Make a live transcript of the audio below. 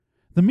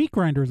The Meat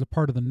Grinder is a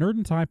part of the Nerd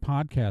and Tie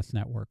podcast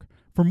network.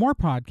 For more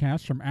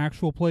podcasts from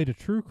actual play to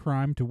true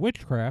crime to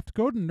witchcraft,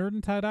 go to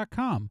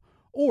nerdandtie.com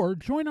or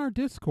join our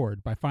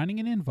Discord by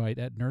finding an invite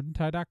at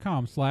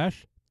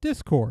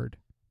nerdandtie.com/Discord.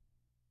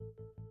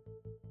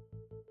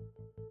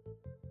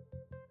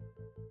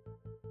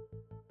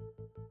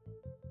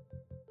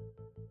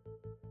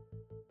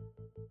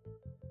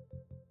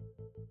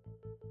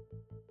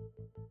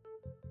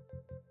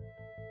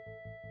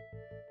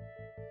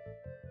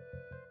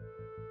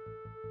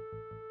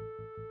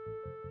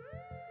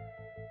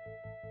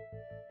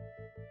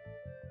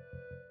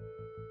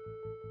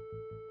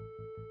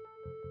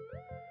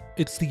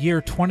 It's the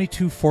year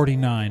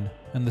 2249,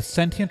 and the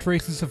sentient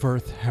races of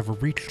Earth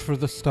have reached for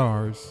the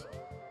stars,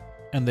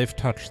 and they've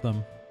touched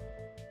them.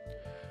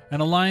 An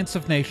alliance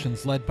of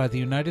nations led by the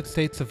United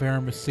States of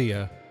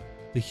Aramesia,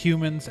 the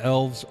humans,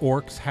 elves,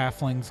 orcs,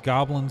 halflings,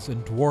 goblins,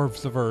 and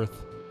dwarves of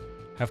Earth,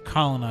 have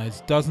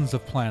colonized dozens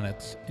of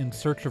planets in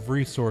search of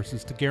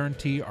resources to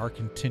guarantee our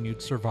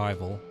continued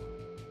survival.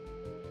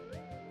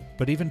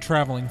 But even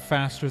traveling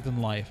faster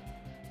than light,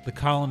 the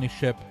colony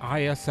ship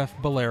ISF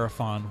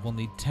Bellerophon will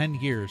need 10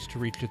 years to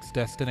reach its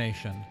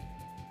destination,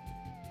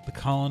 the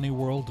colony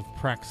world of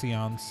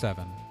Praxion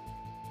 7.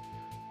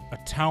 A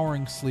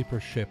towering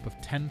sleeper ship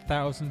of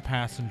 10,000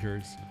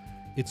 passengers,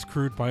 it's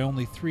crewed by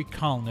only 3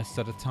 colonists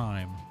at a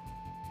time,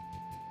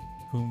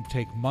 whom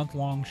take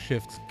month-long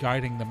shifts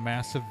guiding the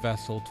massive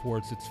vessel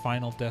towards its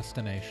final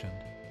destination,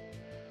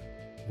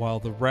 while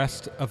the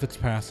rest of its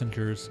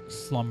passengers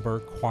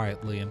slumber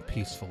quietly and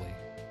peacefully.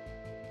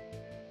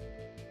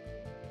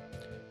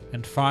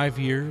 And 5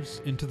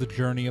 years into the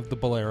journey of the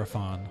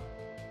Bellerophon,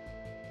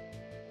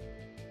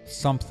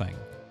 something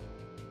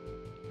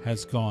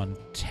has gone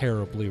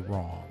terribly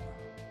wrong.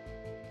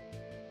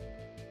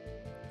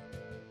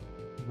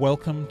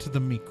 Welcome to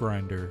the Meat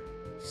Grinder,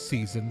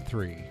 Season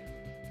 3.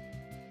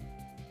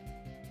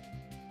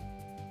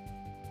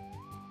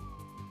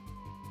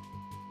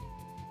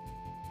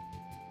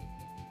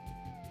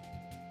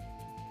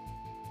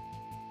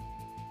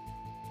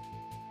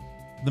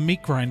 The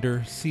Meat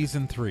Grinder,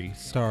 Season 3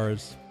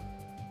 stars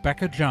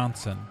Becca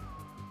Johnson,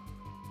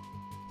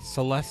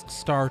 Celeste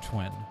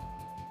Startwin,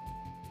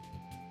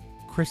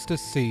 Krista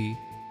C.,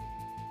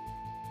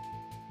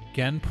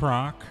 Gen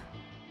Proc,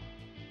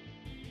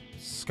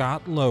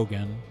 Scott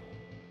Logan,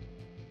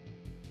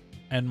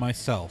 and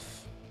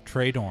myself,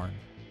 Trey Dorn,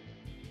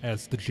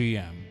 as the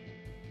GM.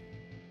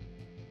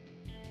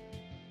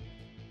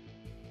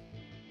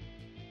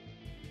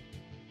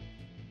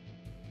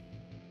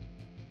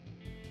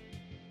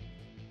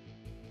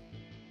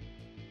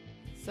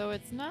 So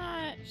it's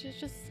not, she's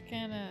just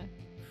kind of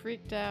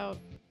freaked out.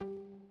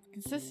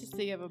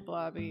 Consistency of a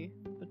blobby,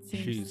 but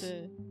seems She's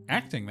to...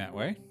 acting that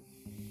way.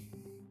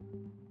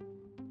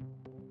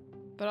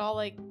 But all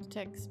like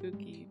detect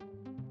spooky.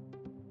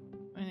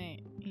 When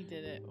he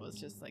did it was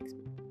just like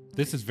spooky.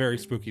 This is very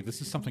spooky.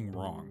 This is something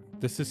wrong.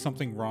 This is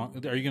something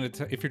wrong. Are you going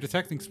to, if you're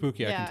detecting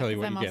spooky, I can tell you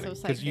what you're getting.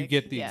 Because you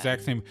get the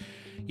exact same.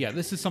 Yeah,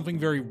 this is something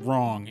very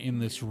wrong in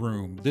this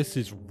room. This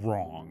is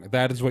wrong.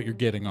 That is what you're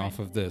getting off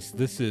of this.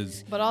 This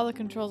is. But all the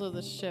controls of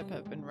the ship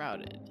have been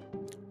routed.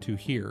 To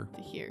here.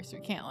 To here, so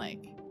we can't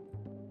like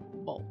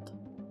bolt.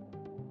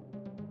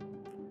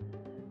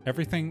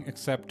 Everything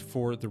except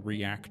for the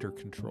reactor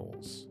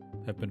controls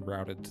have been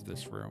routed to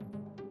this room.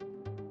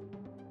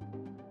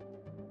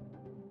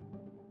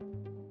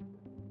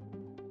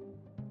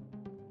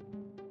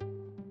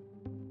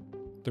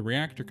 The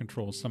reactor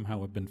controls somehow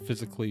have been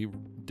physically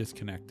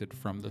disconnected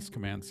from this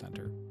command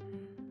center.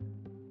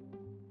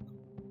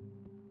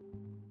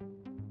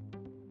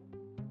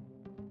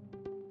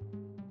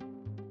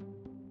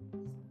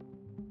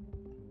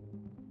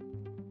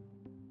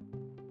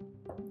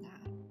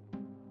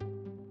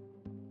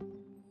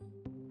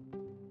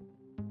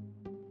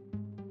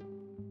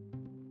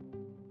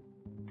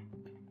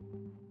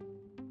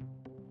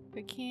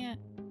 We can't.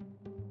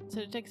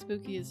 So detect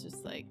spooky is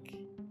just like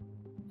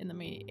in the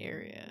immediate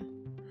area.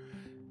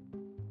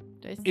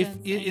 If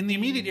in the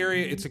immediate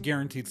area, it's a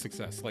guaranteed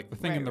success. Like the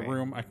thing in the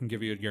room, I can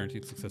give you a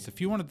guaranteed success. If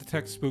you want to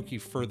detect spooky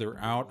further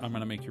out, I'm going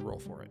to make you roll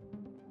for it.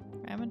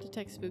 I'm going to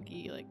detect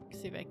spooky, like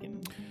see if I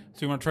can.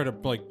 So you want to try to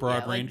like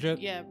broad range it?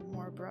 Yeah,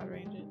 more broad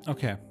range it.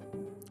 Okay.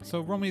 So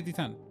roll me a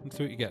d10. Let's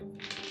see what you get.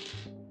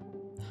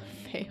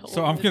 Fail.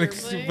 So I'm going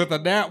to, with a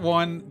nat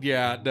 1,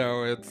 yeah,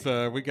 no, it's,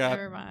 we got.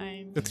 Never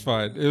mind. It's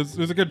fine. It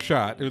was a good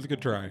shot. It was a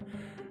good try.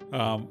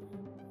 All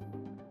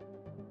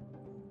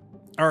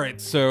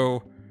right,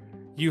 so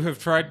you have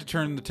tried to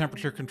turn the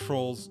temperature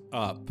controls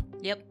up.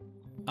 Yep.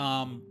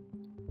 I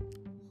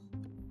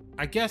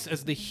guess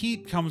as the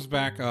heat comes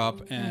back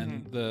up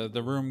and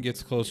the room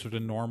gets closer to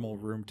normal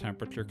room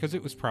temperature, because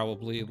it was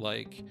probably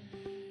like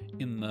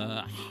in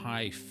the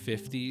high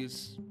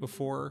 50s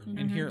before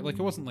in here. Like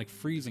it wasn't like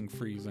freezing,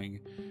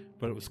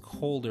 but it was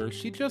colder.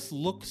 She just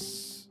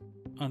looks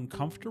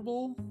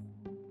uncomfortable,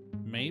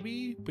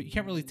 maybe, but you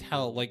can't really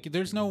tell. Like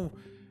there's no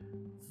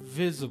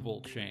visible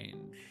change.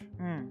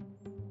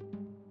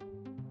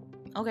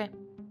 Okay.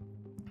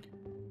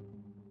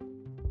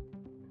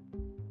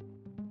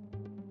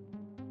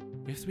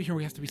 We have to be here.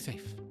 We have to be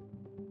safe.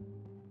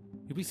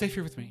 You'll be safe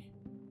here with me.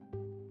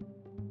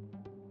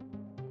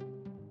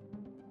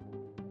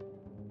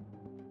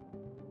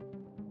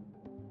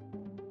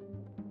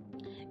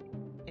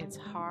 It's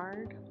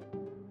hard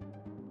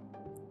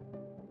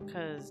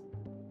because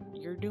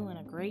you're doing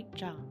a great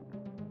job.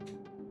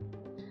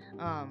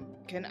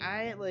 Can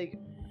I like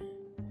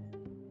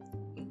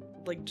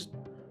just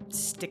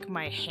stick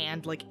my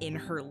hand like in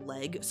her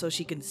leg so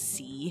she can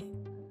see?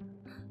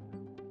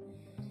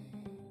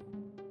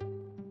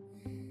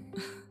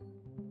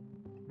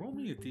 Roll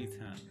me a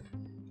d10.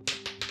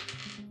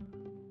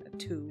 A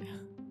 2.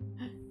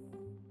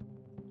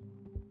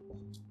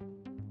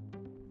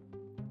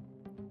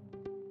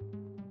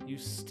 You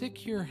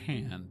stick your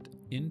hand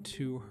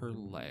into her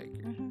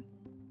leg. Mm-hmm.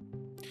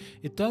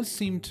 It does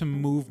seem to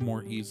move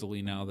more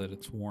easily now that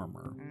it's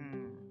warmer.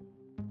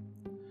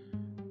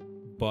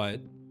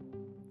 But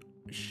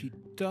she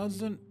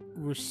doesn't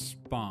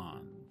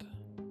respond.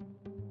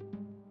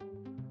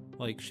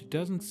 Like, she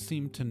doesn't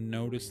seem to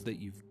notice that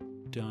you've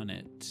done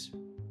it.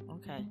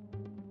 Okay.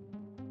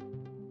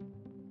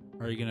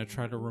 Are you going to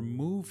try to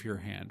remove your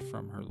hand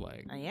from her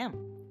leg? I am.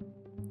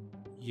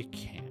 You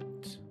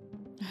can't.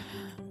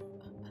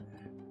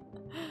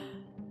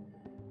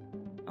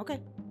 Okay.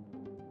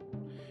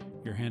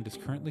 Your hand is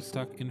currently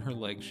stuck in her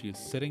leg. She is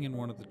sitting in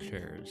one of the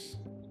chairs.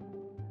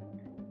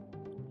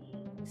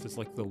 This is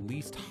like the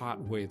least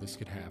hot way this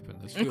could happen.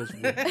 This feels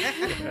weird.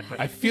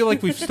 I feel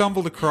like we've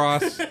stumbled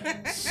across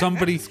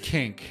somebody's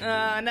kink.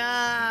 Oh,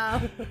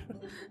 no.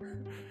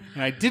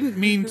 And I didn't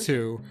mean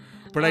to,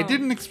 but I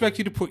didn't expect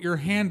you to put your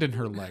hand in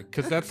her leg,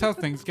 because that's how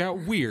things got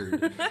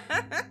weird.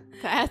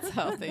 That's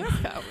how things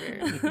got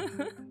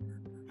weird.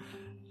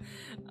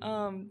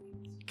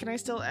 Can I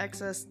still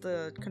access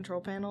the control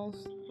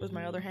panels with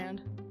my other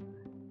hand?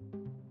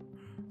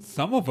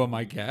 Some of them,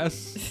 I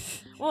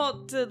guess. Well,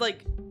 to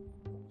like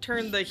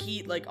turn the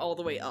heat like all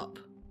the way up.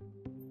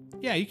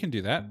 Yeah, you can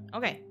do that.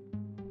 Okay.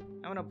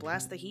 I want to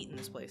blast the heat in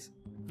this place.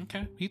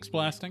 Okay, heat's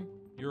blasting.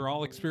 You're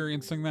all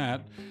experiencing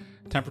that.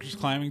 Temperature's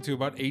climbing to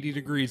about 80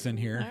 degrees in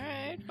here. All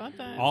right, fun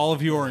time. All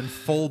of you are in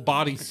full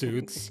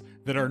bodysuits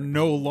that are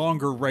no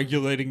longer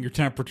regulating your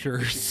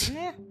temperatures.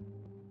 Yeah.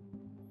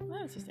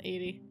 No, it's just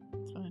 80.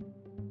 It's fine.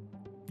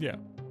 Yeah.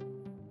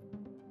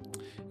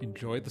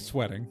 Enjoy the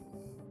sweating.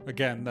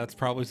 Again, that's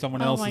probably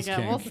someone Oh else's my god,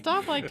 kink. well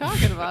stop like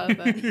talking about it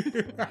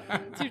then.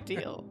 What's your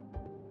deal?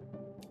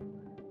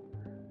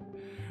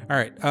 All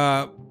right.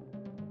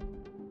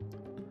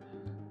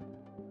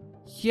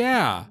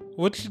 Yeah.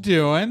 What you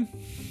doing?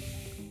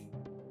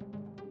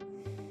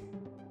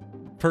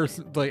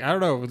 Like, I don't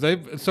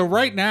know. So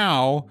right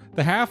now,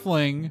 the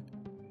halfling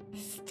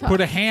Stop.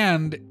 put a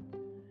hand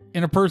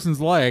in a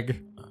person's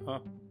leg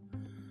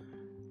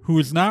who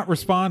is not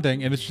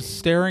responding, and it's just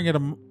staring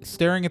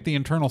at the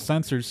internal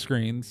sensor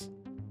screens.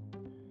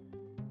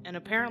 And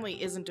apparently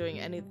isn't doing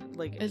anything.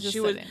 Like It's just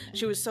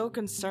she was so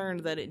concerned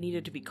that it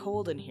needed to be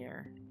cold in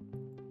here.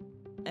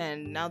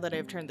 And now that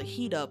I've turned the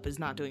heat up, is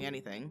not doing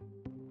anything.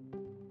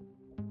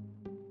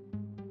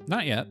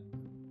 Not yet.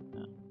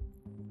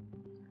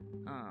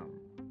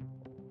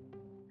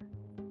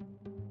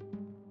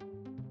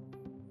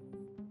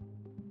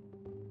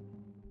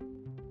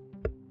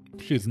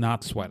 She is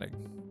not sweating,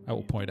 I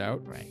will point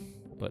out. Right.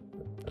 But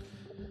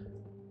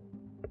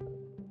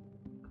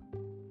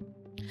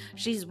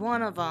She's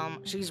one of them.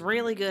 She's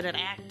really good at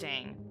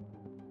acting.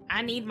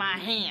 I need my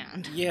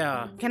hand.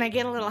 Yeah. Can I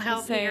get a little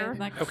help Say here?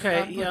 next Okay,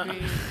 up would yeah. be-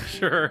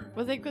 Sure.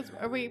 Well, I think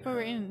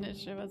we're in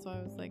initiative. That's why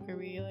I was like, are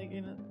we like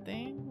in a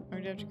thing, or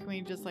can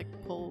we just like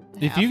pull?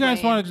 if you guys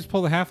halfway want in? to just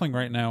pull the halfling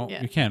right now,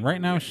 Yeah. you can. Right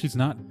now, she's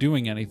not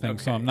doing anything,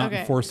 so Okay. I'm not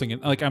Okay. enforcing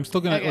it. Like, I'm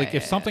still gonna Okay, like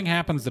if yeah, something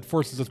happens that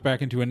forces us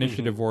back into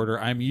initiative Mm-hmm. order,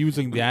 I'm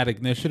using that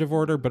initiative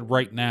order. But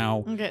right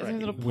now, Okay, so I'm Right.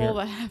 gonna pull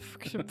the half.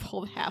 Gonna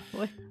pull the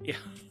halfway. Yeah.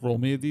 roll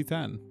me a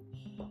d10.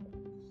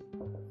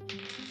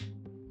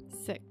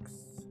 6.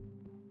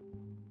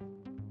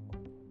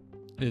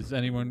 Is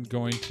anyone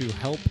going to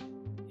help?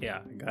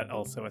 Yeah. I got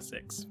also a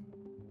 6.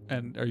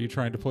 And are you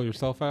trying to pull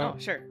yourself Oh,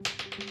 out? sure.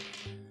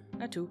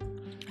 Not two.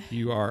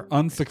 You are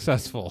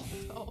unsuccessful.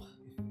 Oh.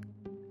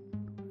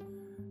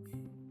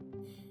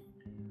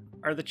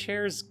 Are the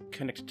chairs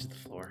connected to the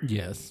floor?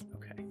 Yes.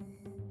 Okay.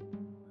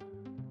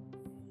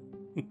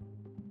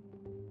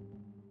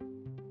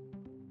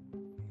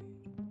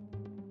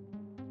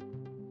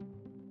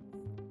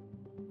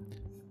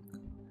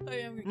 Oh,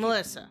 yeah, I'm gonna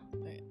Melissa,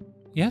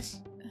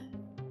 Yes.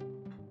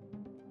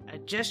 I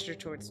gesture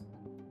towards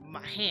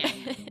my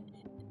hand.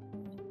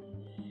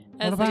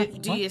 As What about-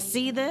 like- Do you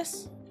see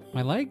this?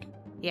 My leg?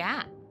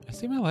 Yeah. I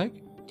see my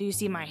leg. Do you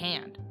see my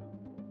hand?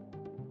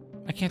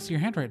 I can't see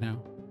your hand right now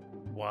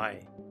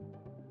Why?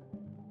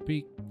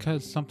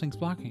 because something's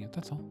blocking it.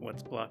 That's all.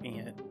 What's blocking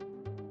it?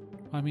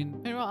 I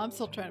mean, Meanwhile, I'm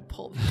still trying to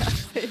pull the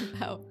halfway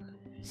out.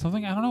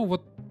 something. I don't know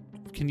what.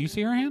 Can you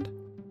see her hand?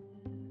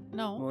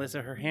 No.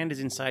 Melissa, her hand is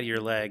inside of your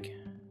leg.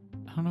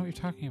 I don't know what you're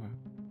talking about.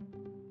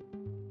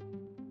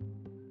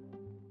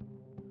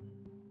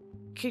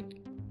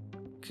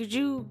 Could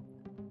you...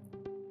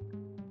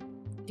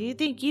 Do you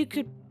think you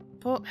could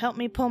help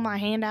me pull my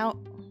hand out?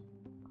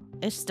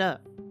 It's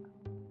stuck.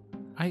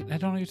 I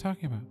don't know what you're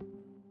talking about.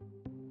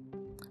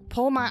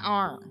 Pull my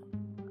arm.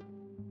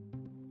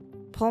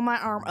 Pull my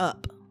arm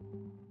up.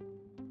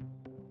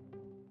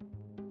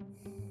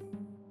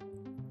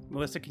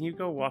 Melissa, can you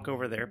go walk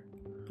over there,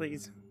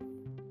 please?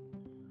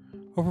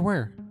 Over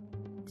where?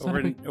 It's not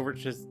a big- Over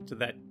just to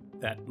that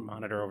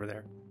monitor over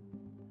there.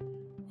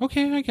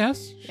 Okay, I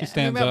guess. She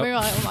stands maybe,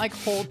 up. Maybe like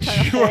hold the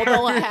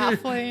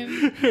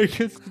halfling.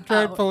 Just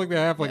try pulling the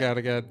halfling out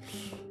again.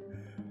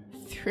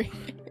 3.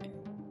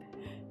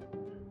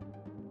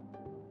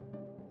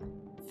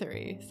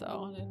 3,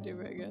 so I didn't do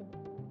very good.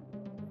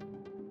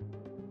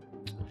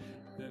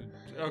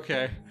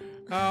 Okay.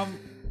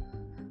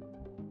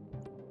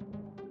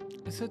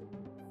 Is it...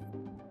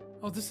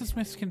 Oh, this is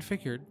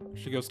misconfigured.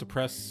 She goes to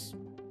press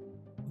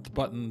the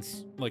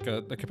buttons like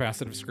a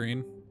capacitive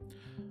screen.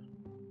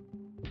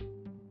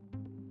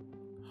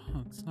 Huh,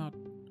 it's not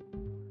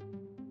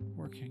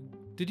working.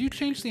 Did you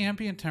change the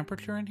ambient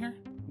temperature in here?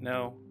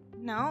 No.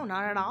 No,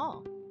 not at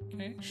all.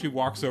 Okay. She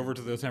walks over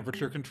to the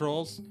temperature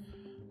controls.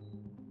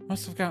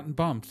 Must have gotten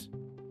bumped.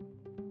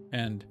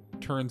 And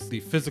turns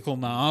the physical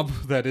knob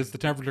that is the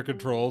temperature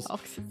controls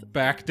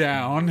back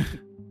down.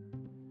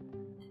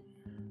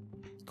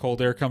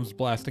 Cold air comes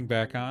blasting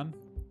back on.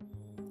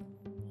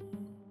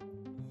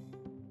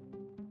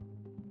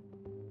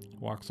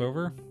 Walks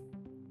over.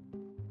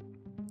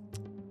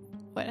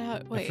 Wait,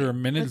 After a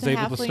minute, is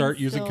able to start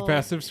using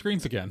capacitive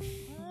screens again.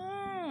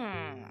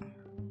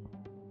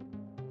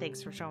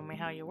 Thanks for showing me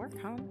how you work,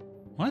 hon.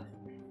 What?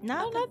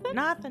 Nothing.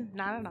 Nothing.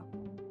 Not at all.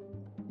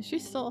 Is she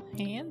still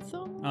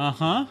handsome?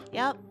 Uh-huh.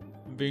 Yep.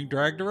 I'm being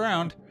dragged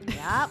around.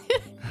 Yep.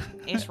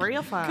 It's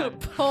real fun. Could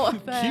pull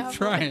it back. Keep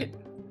trying.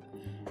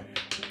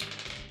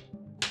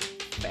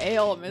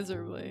 Fail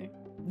miserably.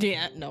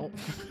 Yeah, no.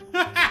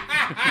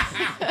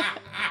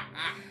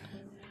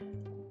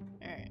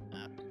 Alright,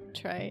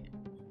 try it.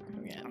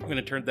 Yeah. I'm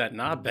gonna turn that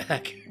knob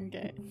back.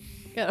 Okay.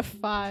 Got a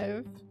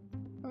 5.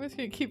 I'm just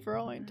gonna keep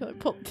rolling until I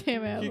pull the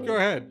damn out. Go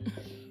ahead.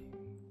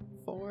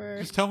 4.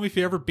 Just tell me if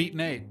you ever beat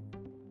an 8.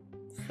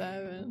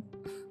 7.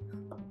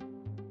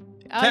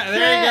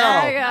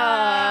 There you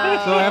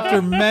go. So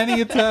after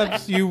many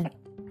attempts, you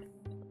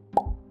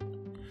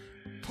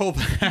pull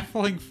the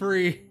halfling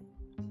free.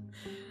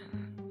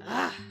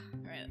 Alright,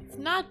 let's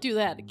not do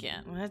that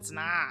again. It's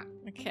not.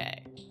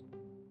 Okay.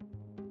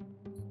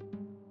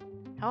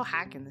 How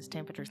high can this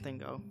temperature thing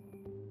go?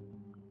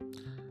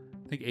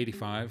 I think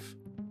 85.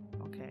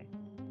 Okay.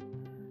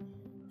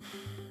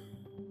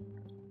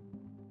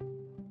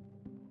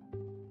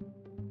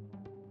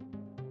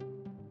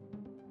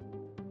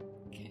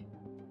 Okay.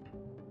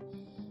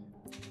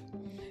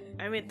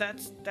 I mean,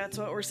 that's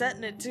what we're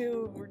setting it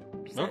to.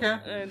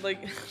 Okay.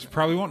 Like, She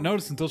probably won't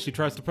notice until she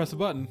tries to press a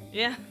button.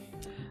 yeah.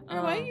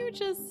 Why don't you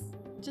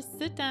just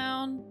sit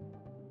down,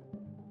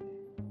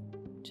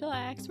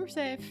 chillax, we're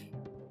safe.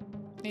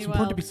 It's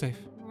important to be safe.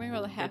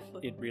 Meanwhile, the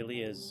halfling. It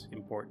really is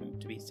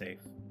important to be safe.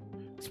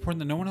 It's important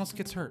that no one else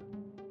gets hurt.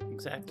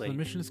 Exactly. So the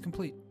mission is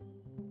complete.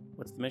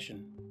 What's the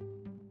mission?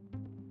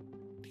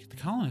 To get the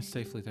colonists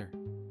safely there.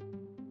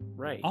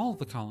 Right. All of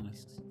the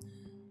colonists.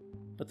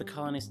 But the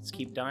colonists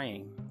keep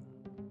dying.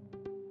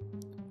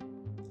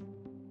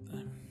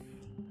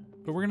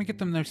 But we're going to get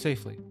them there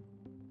safely.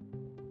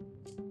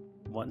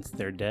 Once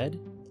they're dead?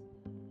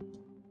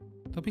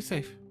 They'll be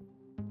safe.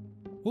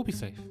 We'll be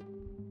safe.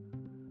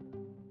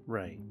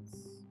 Right.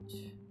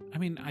 I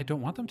mean, I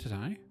don't want them to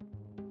die.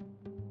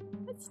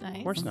 That's nice.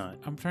 Of course not.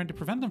 I'm trying to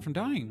prevent them from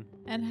dying.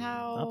 And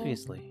how?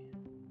 Obviously.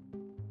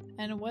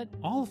 And what?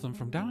 All of them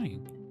from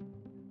dying.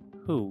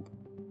 Who?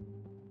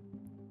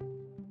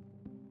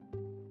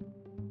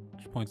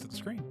 She points at the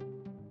screen.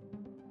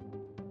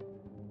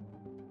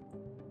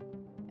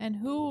 And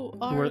who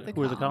are the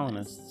who are the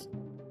colonists?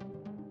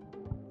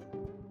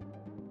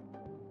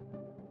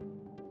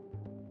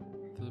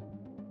 The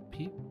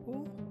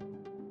people?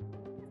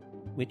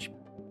 Which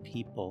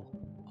people?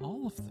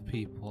 All of the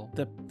people.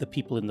 The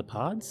people in the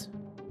pods?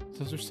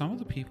 Those are some of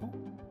the people.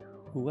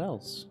 Who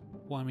else?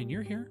 Well, I mean,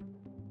 you're here.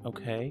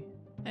 Okay.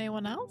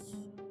 Anyone else?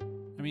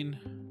 I mean,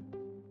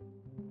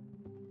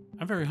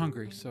 I'm very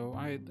hungry, so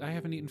I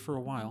haven't eaten for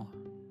a while.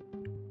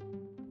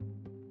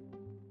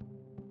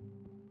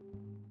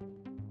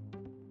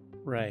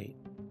 Right.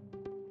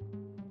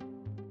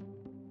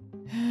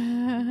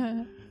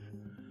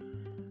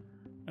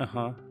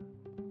 Uh-huh.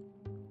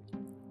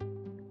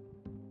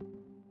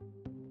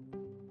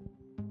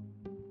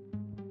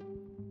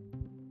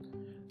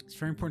 It's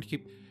very important to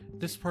keep...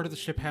 This part of the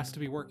ship has to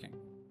be working.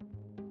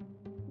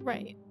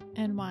 Right.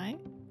 And why?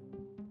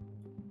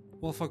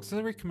 Well, if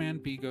Auxiliary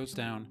Command B goes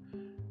down,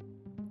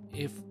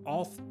 if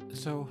all...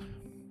 So,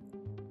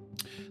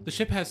 the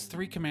ship has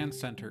 3 command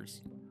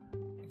centers.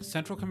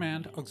 Central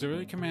Command,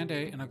 Auxiliary Command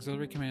A, and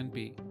Auxiliary Command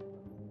B.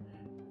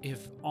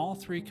 If all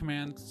 3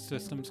 command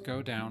systems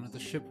go down, the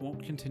ship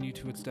won't continue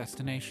to its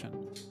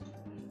destination.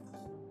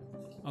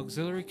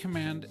 Auxiliary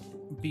Command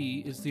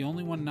B is the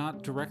only one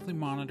not directly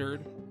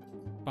monitored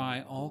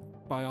by all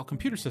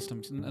computer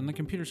systems, and the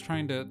computer's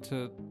trying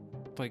to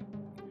like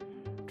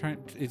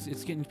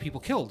it's getting people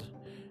killed,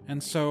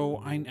 and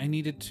so I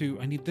need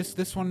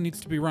this one needs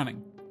to be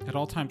running at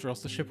all times, or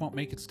else the ship won't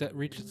make its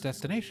reach its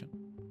destination.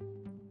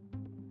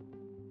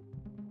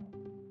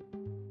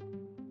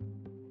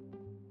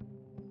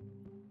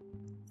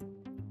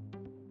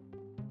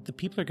 The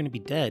people are going to be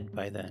dead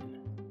by then.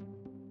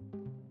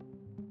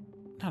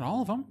 Not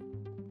all of them.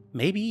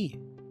 Maybe.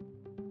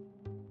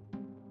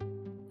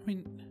 I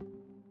mean,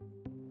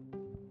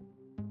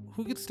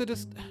 who gets to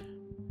just...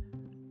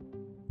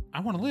 I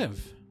want to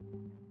live.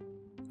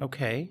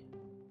 Okay.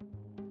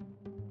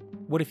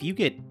 What if you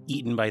get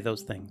eaten by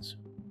those things?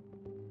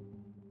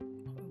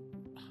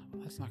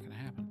 That's not going to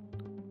happen.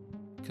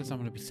 Because I'm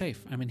going to be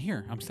safe. I'm in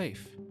here. I'm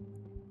safe.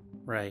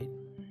 Right.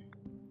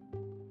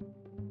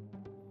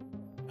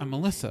 I'm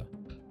Melissa.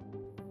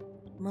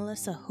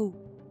 Melissa who?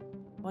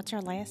 What's her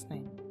last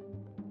name?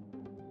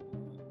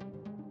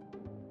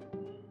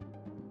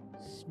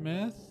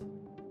 Smith?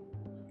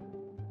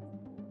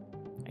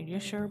 Are you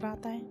sure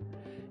about that?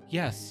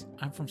 Yes,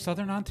 I'm from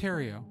Southern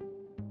Ontario.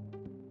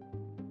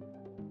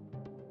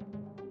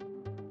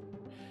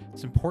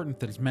 It's important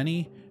that as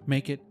many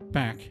make it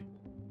back.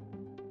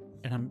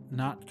 And I'm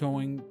not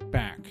going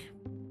back.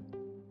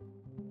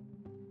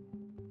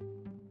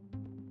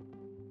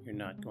 You're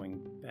not going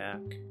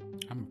back.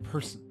 I'm a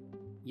person.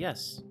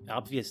 Yes,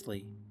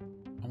 obviously.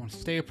 I want to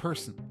stay a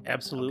person.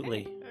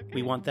 Absolutely. Okay.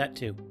 We want that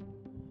too.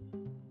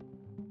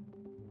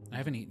 I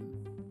haven't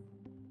eaten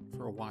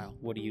for a while.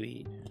 What do you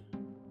eat?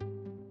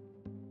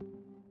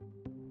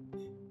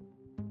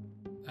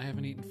 I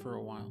haven't eaten for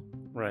a while.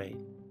 Right.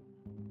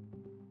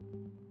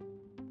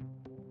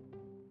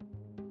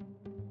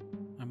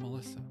 I'm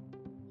Melissa.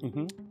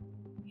 Mm-hmm.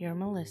 You're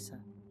Melissa.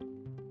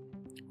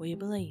 We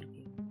believe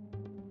you.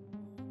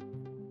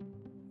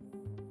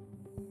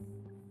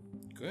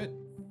 Good.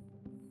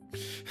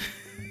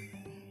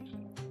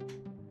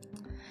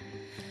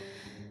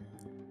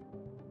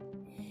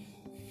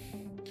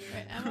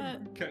 Right, I'm gonna.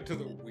 Get to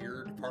the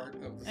weird part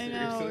of the I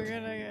know we're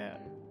gonna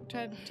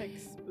try to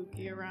text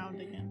Spooky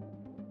around again.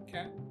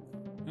 Okay.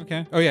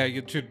 Okay. Oh yeah,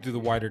 you should do the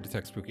wider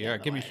detect spooky. Yeah, Yeah,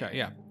 the give me a wider. shot.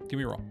 Yeah, give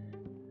me a roll.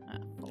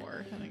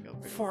 4. And then go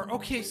for 4.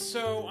 Okay,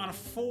 so on a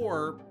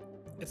 4,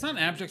 it's not an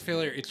abject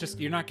failure. It's just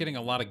you're not getting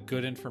a lot of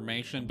good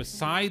information.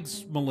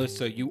 Besides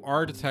Melissa, you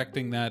are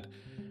detecting that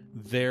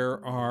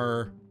there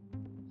are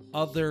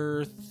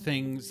other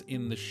things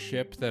in the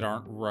ship that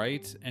aren't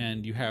right,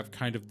 and you have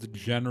kind of the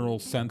general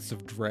sense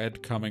of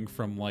dread coming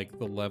from like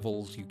the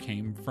levels you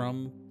came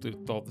from,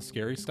 all the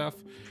scary stuff.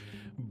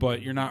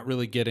 But you're not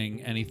really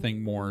getting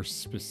anything more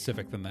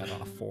specific than that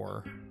on a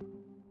 4.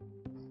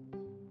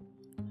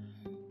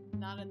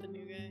 Not at the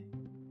new guy.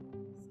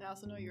 So I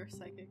also know you're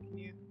psychic. Can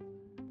you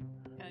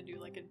kind of do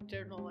like a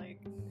general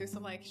like? There's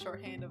some like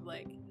shorthand of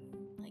like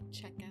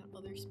check out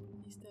other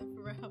spooky stuff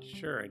around.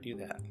 Sure, I do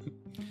that.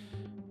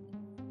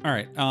 All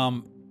right,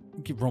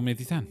 roll me a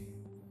d10.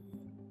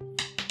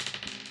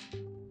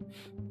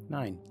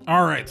 9.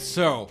 All right,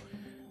 so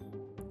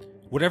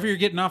whatever you're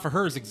getting off of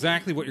her is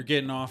exactly what you're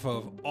getting off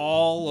of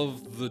all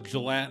of the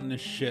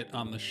gelatinous shit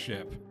on the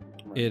ship.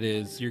 Right. It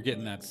is, you're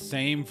getting that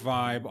same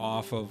vibe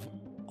off of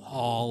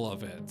all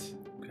of it.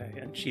 Okay,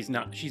 and she's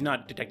not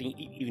detecting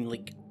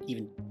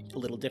even a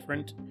little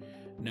different.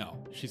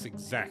 No, she's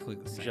exactly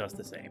the same. Just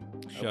the same.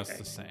 Just Okay.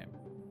 the same.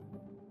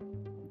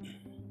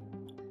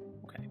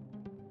 Okay.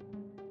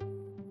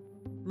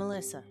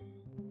 Melissa,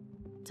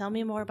 tell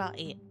me more about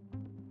it.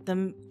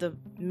 The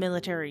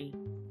military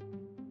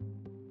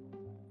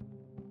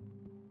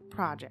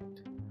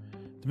project.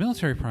 The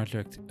military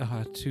project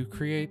to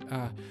create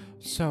the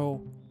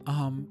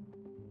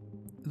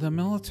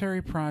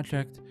military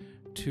project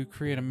to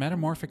create a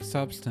metamorphic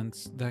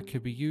substance that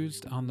could be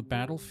used on the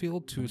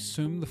battlefield to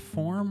assume the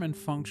form and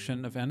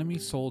function of enemy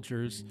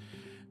soldiers,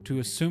 to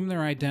assume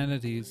their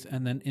identities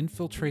and then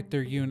infiltrate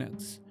their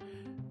units,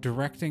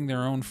 directing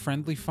their own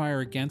friendly fire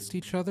against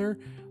each other,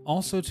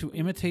 also to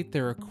imitate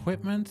their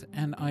equipment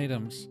and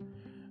items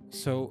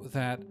so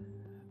that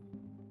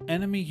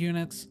enemy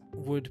units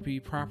would be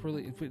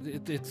properly...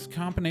 It's a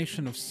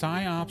combination of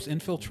psyops,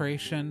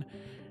 infiltration,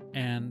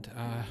 and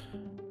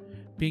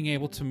being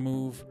able to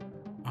move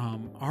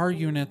our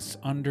units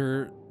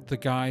under the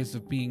guise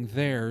of being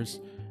theirs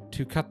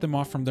to cut them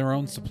off from their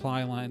own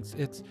supply lines.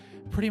 It's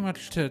pretty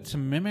much to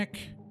mimic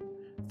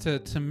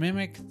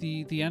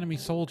the enemy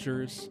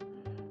soldiers,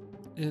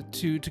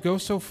 to go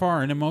so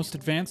far in most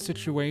advanced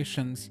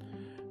situations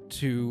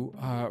to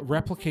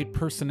replicate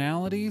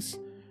personalities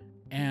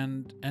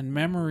and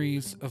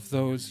memories of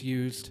those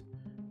used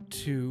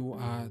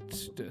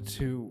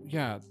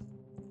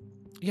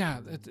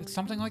it's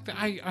something like that.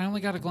 I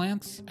only got a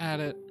glance at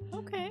it.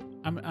 Okay.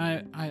 I'm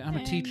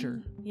a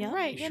teacher. Yeah.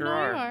 Right. You You sure know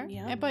are. you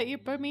are. Yeah.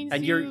 But means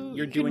And you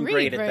you're can doing read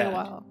great at very that.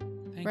 well,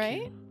 Thank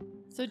right? you.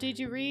 So did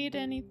you read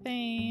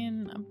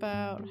anything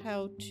about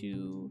how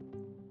to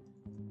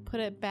put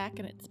it back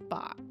in its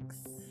box?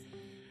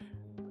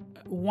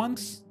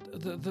 Once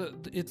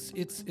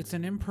it's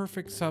an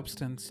imperfect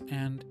substance,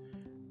 and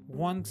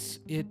once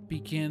it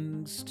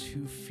begins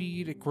to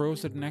feed, it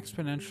grows at an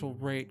exponential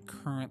rate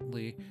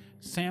currently.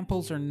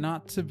 Samples are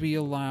not to be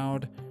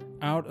allowed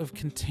out of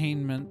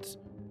containment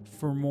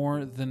for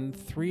more than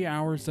 3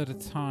 hours at a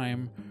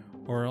time,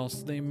 or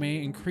else they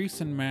may increase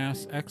in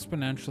mass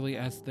exponentially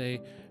as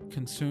they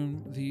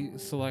consume the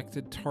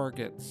selected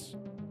targets.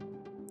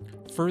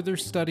 Further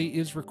study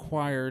is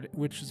required,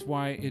 which is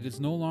why it is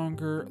no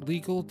longer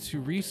legal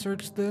to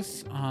research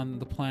this on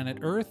the planet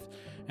Earth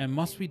and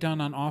must be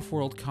done on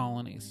off-world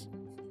colonies.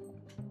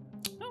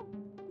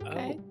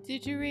 Okay.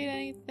 Did you read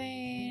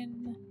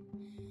anything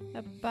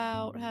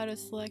about how to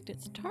select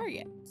its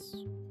targets?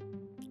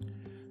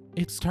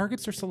 Its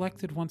targets are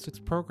selected once it's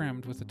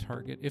programmed with a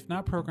target. If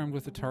not programmed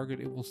with a target,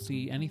 it will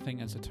see anything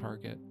as a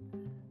target.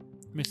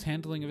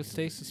 Mishandling of a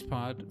stasis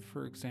pod,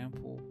 for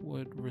example,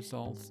 would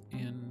result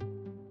in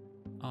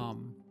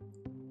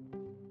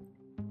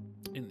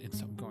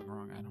something going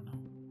wrong. I don't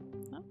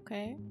know.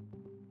 Okay.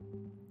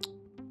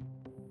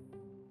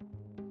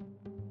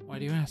 Why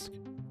do you ask?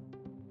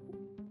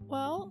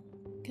 Well,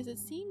 because it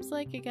seems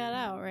like it got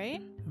out,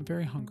 right? I'm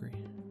very hungry.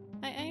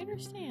 I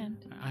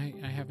understand. I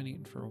haven't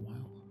eaten for a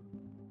while.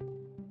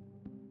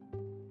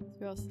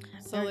 So we're all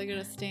slowly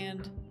gonna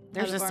stand.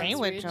 There's out a of arm's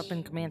sandwich reach. up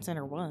in Command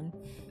Center 1.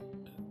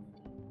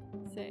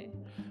 Say,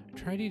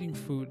 Tried eating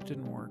food,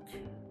 didn't work.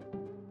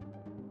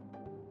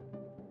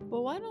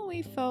 well, why don't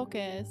we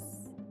focus?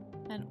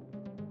 And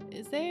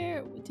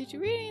did you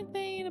read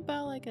anything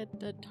about like a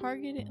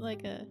target,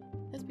 like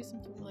has to be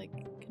some sort of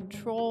like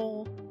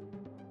control,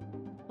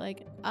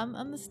 like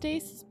on the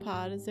stasis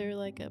pod? Is there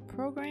like a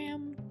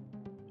program?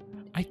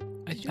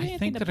 Did you read I anything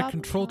think that a about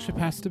control the chip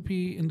has to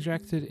be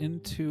injected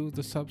into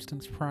the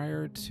substance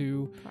prior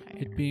to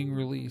it being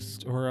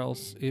released, or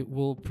else it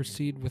will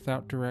proceed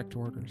without direct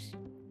orders.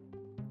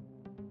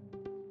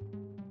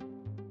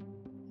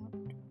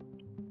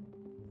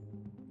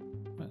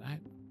 But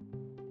I'm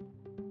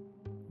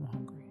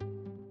hungry.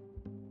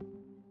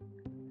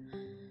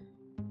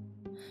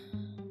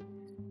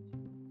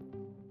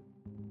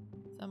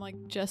 So I'm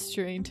like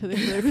gesturing to the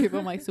other people.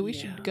 I'm like, so we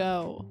should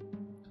go.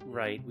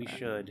 Right, we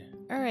should.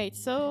 All right,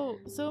 so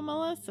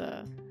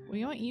Melissa,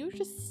 we want you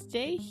to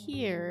stay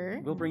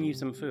here, We'll bring you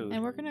some food.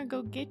 and we're gonna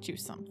go get you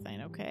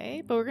something,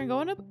 okay? But we're gonna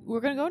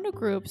go in a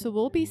group, so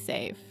we'll be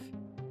safe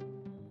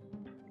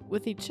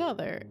with each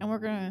other, and we're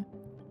gonna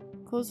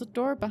close the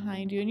door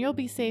behind you, and you'll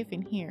be safe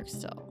in here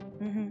still,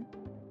 Mm-hmm.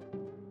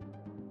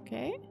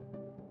 okay?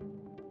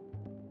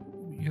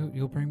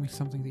 You'll bring me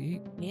something to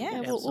eat? Yeah.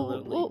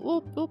 Absolutely.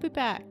 We'll be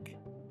back.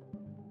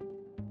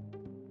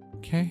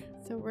 Okay.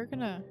 So we're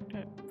gonna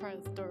pry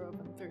this door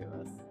open, three of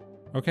us.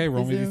 Okay,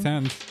 roll me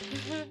Zoom.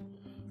 d10s.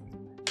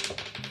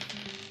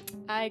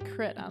 I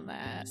crit on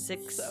that.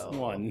 6. So.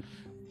 1.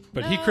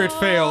 But he crit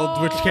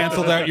failed, which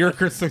canceled out your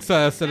crit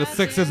success, and a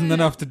 6 isn't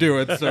enough to do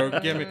it, so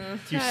give me...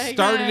 You Try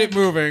started again. it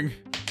moving.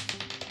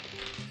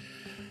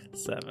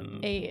 7.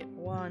 8.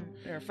 1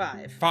 or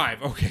 5.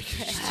 5, okay.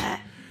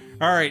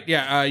 All right,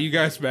 yeah, you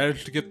guys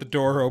managed to get the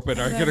door open.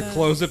 Are you going to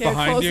close it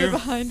behind close you? it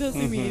behind us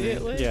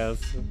immediately.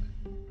 Yes.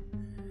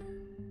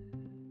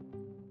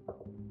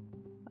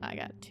 I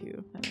got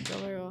 2. I didn't go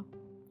very well.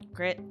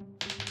 Crit.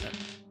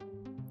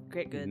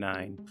 Crit good.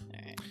 9.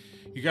 Alright.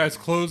 You guys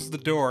close the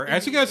door.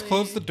 As you guys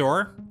close the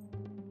door,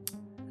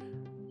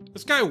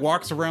 this guy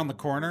walks around the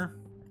corner,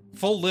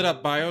 full lit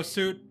up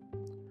biosuit.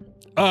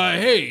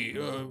 Hey,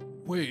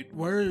 wait,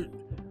 where?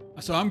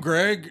 So I'm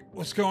Greg.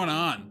 What's going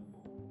on?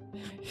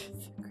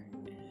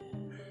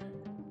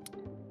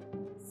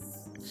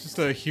 It's just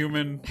a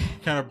human,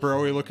 kind of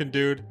broy looking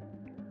dude.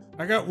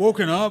 I got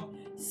woken up.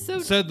 So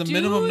Said the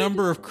minimum dude,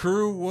 number of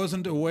crew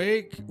wasn't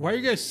awake. Why are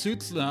you guys'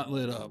 suits not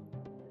lit up?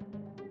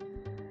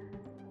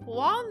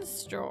 long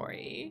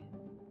story.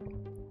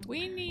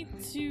 We need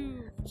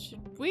to.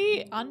 Should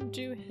we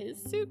undo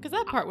his suit? Because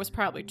that part was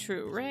probably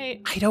true,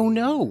 right? I don't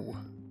know.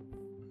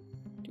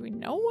 Do we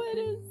know what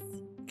it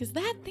is? Because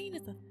that thing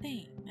is a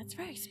thing. That's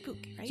very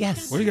spooky, right?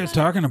 Yes. What are you guys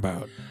talking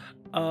about?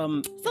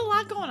 There's a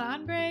lot going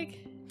on, Greg.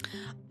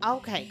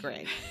 Okay,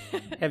 Greg.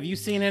 Have you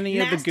seen any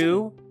of the Nasty.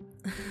 goo?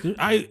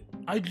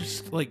 I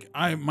just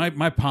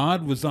my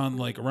pod was on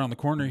like around the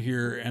corner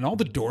here, and all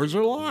the doors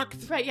are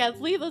locked. Right, yeah,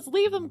 let's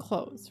leave them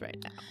closed right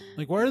now.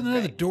 Like, why are none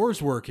of the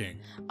doors working?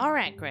 All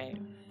right, Greg.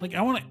 Like,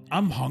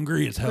 I'm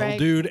hungry as hell, Greg.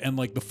 dude, and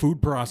like the food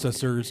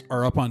processors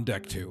are up on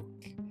deck too.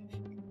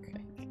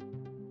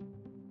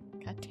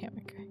 God damn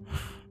it, Greg.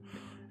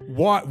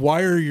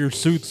 Why are your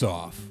suits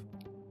off?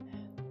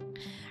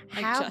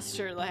 I How-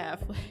 gesture laugh.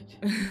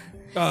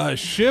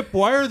 Ship,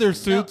 why are their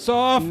suits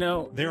off?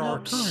 No. There are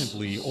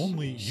currently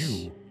only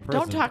you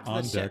present talk to the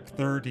on ship. deck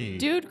 30.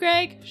 Dude,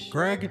 Greg.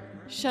 Greg,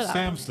 Shut up.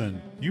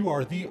 Samson, you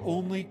are the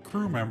only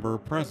crew member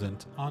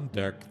present on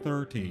deck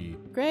 30.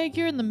 Greg,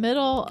 you're in the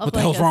middle of What the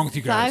like hell's a wrong with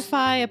you guys?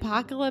 sci-fi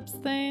apocalypse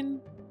thing.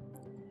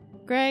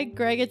 Greg,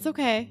 it's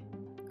okay.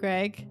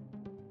 Greg.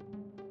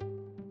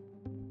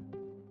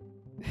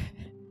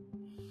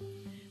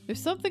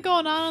 There's something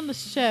going on the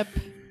ship.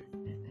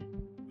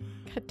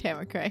 God damn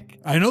it, Greg.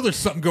 I know there's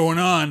something going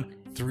on.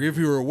 3 of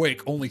you are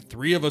awake. Only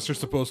 3 of us are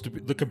supposed to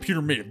be. The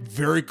computer made it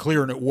very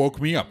clear and it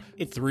woke me up.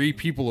 It's 3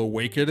 people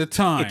awake at a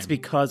time. It's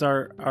because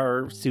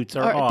our suits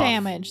are off.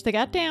 Damaged. They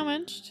got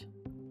damaged.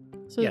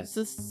 So, Yes.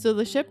 so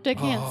the ship they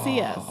can't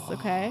see us,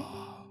 okay?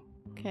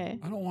 Okay.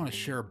 I don't want to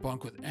share a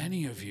bunk with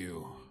any of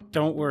you.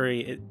 Don't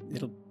worry,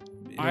 it'll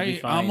be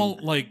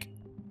fine.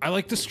 I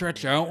like to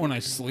stretch out when I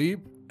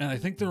sleep, and I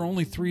think there are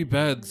only 3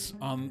 beds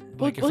on.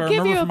 Like, We'll if I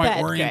give you remember a from my bed,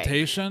 Greg.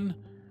 orientation.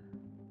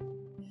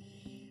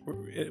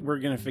 We're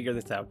gonna figure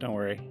this out. Don't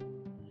worry,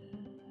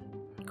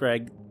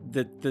 Greg.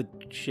 The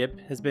ship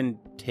has been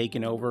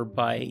taken over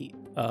by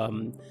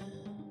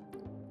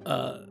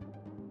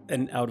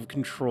an out of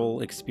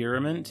control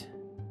experiment.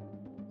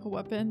 A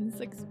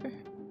weapons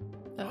experiment.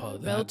 Oh,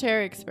 that-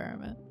 Military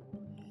experiment.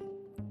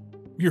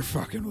 You're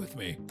fucking with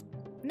me.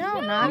 No,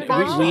 No, not we- at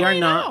all. We are no.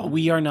 not.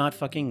 We are not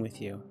fucking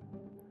with you.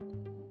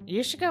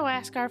 You should go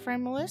ask our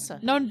friend Melissa.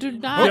 No, do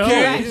not.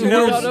 Okay,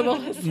 No, no. no,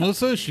 no.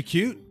 Melissa, is she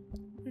cute?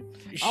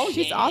 Oh,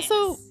 she's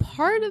also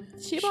part of.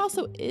 She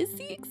also is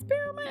the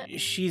experiment.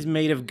 She's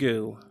made of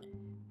goo,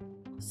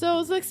 So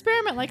it's an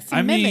experiment, like some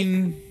I mimic.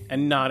 mean,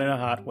 and not in a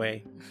hot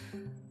way.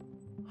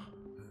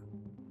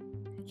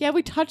 Yeah,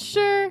 we touched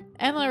her,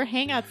 and her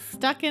hand got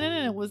stuck in it,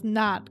 and it was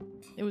not.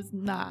 It was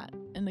not.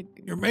 And the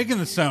you're making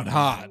this sound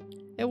hot.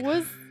 it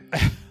was.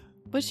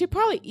 But she'd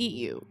probably eat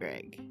you,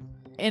 Greg,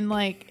 in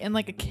like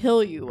a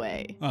kill you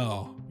way.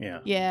 Oh. Yeah.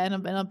 Yeah, in a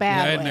Yeah,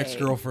 bad I had way. an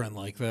ex-girlfriend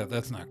like that.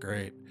 That's not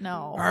great.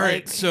 No. All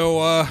right, like-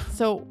 so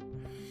So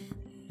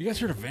you guys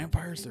heard of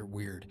vampires? They're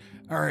weird.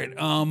 All right,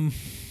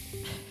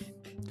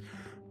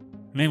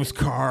 name is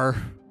Carr.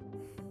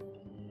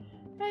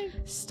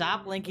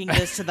 Stop linking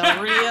this to the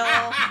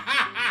real.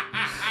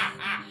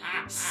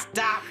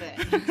 Stop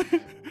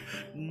it.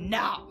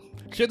 No.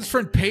 She had this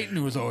friend Peyton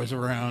who was always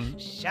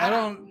around. Shut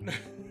up.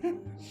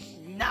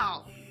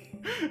 No.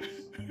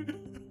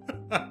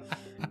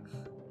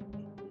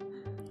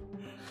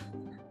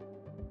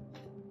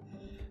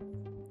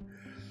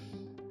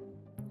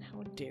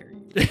 How dare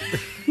you?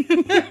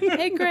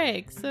 hey,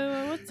 Greg.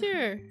 So what's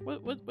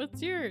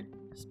your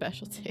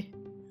specialty?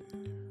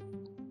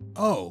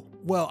 Oh,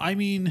 well, I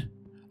mean,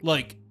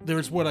 like,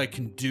 there's what I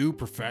can do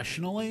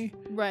professionally.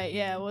 Right.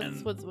 Yeah.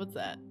 And- What's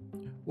that?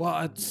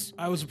 Well,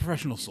 I was a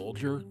professional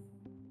soldier.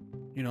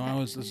 You know, I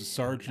was as a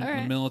sergeant in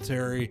Alright. the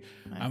military.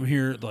 I'm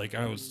here, like,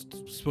 I'm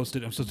supposed to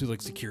do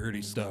like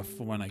security stuff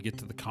when I get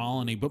to the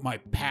colony. But my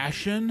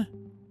passion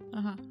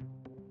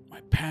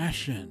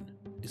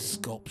is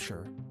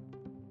sculpture.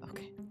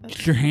 Okay.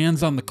 Get your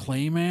hands on the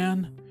clay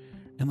man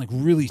and like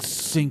really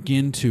sink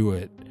into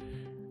it.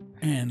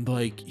 And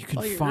like you can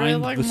Oh, you really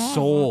find like the that.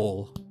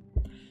 soul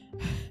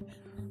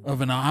of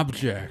an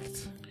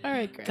object. All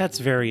right, Greg. That's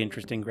very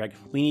interesting, Greg.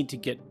 We need to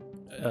get,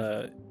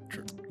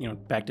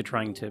 back to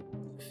trying to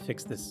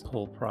fix this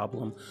whole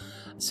problem.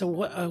 So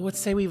let's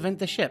say we vent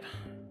the ship,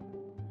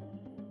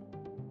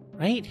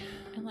 right?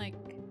 and like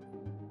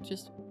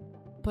just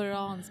put it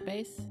all in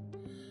space.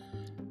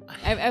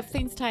 I have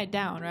things tied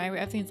down, right? I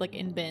have things like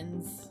in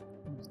bins.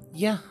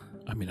 Yeah.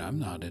 I mean, I'm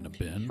not in a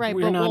bin. Right,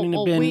 We're but not in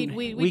a bin.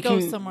 we go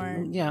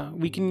somewhere. Yeah,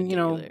 we can,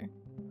 particular.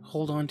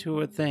 hold on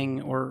to a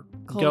thing or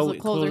Close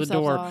close the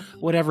ourselves door, off.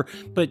 whatever.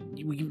 But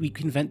we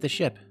can vent the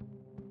ship.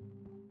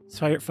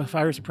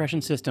 Fire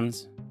suppression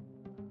systems.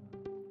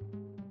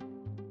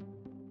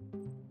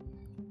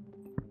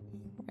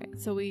 Right,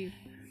 so we.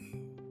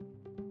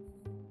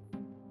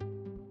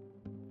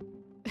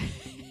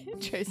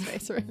 Trey's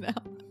face right now.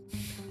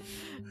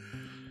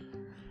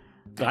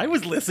 I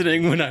was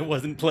listening when I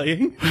wasn't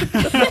playing.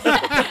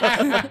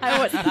 I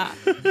was not.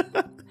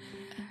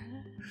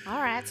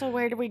 All right, so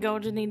where do we go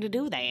to need to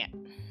do that?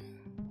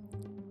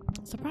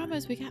 So the problem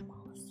is we got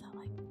Melissa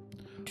like.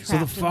 So the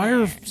trapped in fire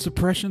there.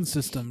 suppression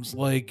systems,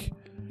 like,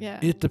 Yeah.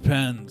 it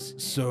depends.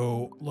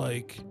 So,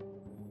 like,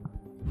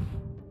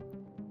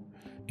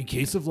 in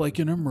case of like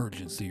an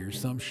emergency or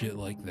some shit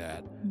like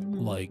that,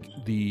 Mhm. like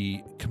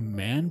the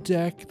command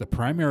deck, the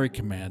primary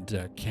command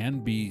deck can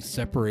be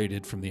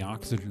separated from the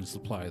oxygen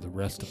supply of the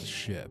rest of the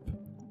ship.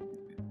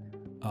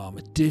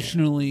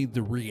 Additionally,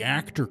 the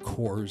reactor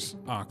core's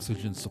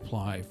oxygen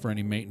supply for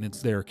any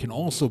maintenance there can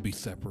also be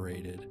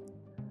separated.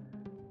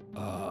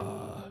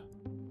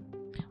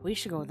 We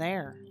should go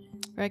there.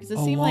 Right, because it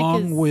seemed like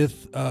Along his,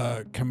 with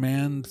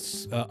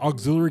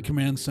auxiliary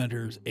command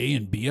centers A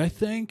and B, I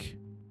think.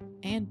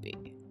 and B.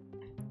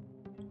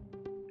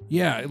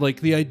 Yeah,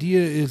 like the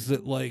idea is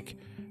that like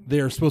they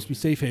are supposed to be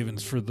safe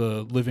havens for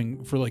the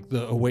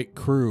awake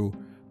crew.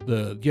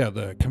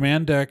 The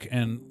command deck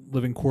and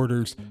living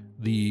quarters,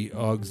 the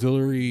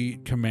auxiliary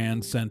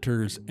command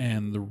centers,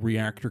 and the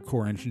reactor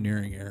core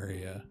engineering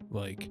area.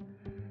 Like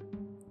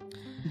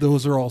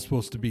those are all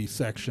supposed to be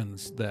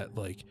sections that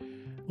like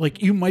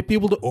you might be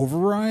able to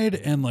override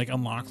and like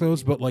unlock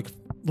those, but like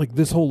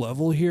this whole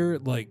level here,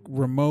 like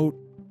remote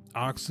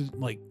oxygen,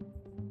 like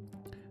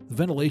the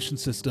ventilation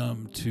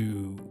system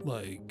to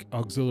like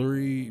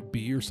auxiliary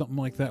B or something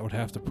like that would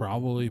have to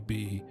probably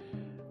be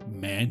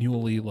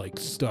manually like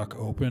stuck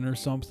open or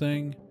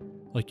something.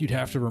 Like you'd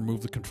have to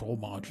remove the control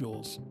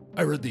modules.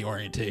 I read the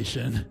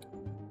orientation.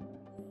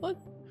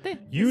 Well,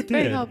 You it's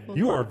very did. helpful.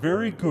 You are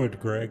very good,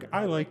 Greg.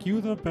 I like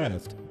you the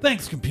best.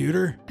 Thanks,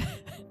 computer.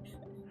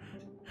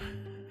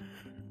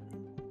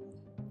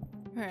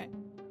 All right.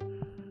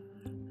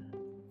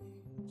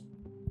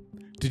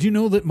 Did you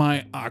know that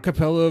my a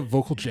cappella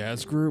vocal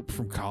jazz group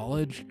from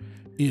college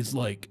is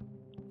like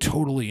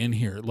totally in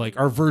here? Like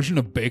our version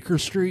of Baker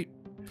Street?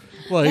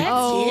 Like,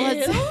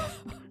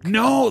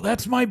 no,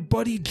 that's my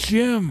buddy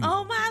Jim.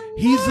 Oh my lord!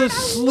 He's I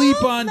asleep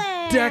love on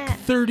that. deck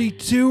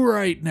 32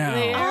 right now.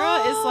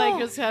 Liara is like Oh.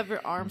 just have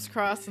her arms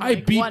crossed and I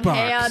like one beatboxed.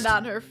 hand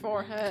on her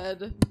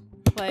forehead.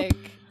 Like,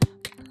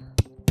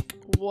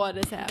 what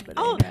is happening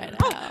right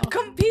now?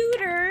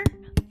 Computer!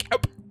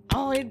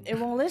 Oh, it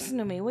won't listen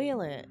to me,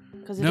 will it?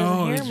 Because it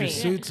No, doesn't it's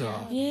hear your me. suit's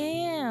off.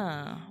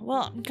 Yeah.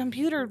 Well,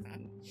 computer,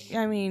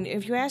 I mean,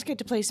 if you ask it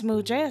to play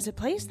smooth jazz, it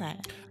plays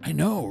that. I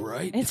know,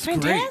 right? It's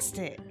great.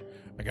 fantastic.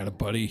 I got a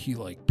buddy, he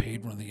like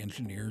paid one of the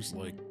engineers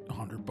like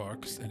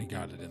 $100 and he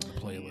got it in the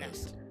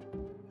playlist.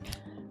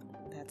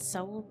 That's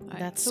so, All right,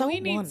 that's so so we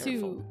need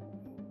wonderful.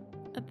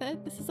 to.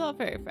 This is all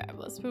very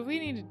fabulous, but we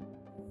need to.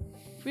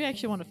 If we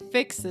actually want to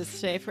fix this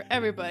today, for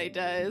everybody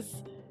does.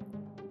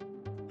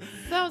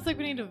 Sounds like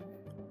we need to.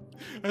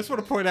 I just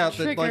want to point out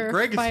that like Trigger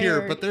Greg is here,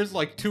 fire. but there's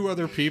like two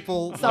other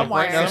people like,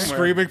 Somewhere. right now Somewhere.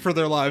 screaming for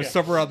their lives Yeah.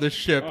 somewhere on this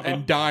ship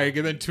and dying,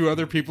 and then two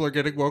other people are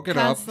getting woken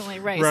Constantly,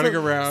 up, right? running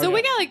so, around. So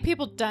we got like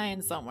people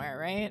dying somewhere,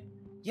 right?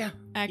 Yeah.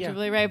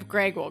 Actively, right? If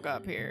Greg woke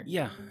up here,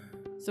 Yeah.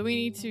 so we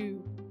need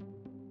to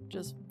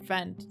just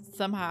vent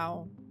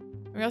somehow.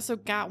 We also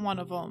got one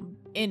of them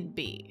in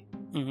B.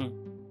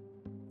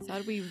 Mm-hmm. So how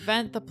do we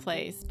vent the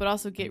place, but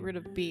also get rid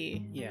of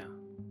B? Yeah.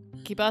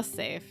 Keep us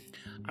safe.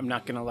 I'm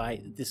not gonna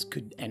lie, this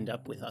could end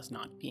up with us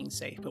not being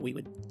safe, but we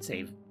would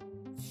save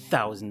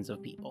thousands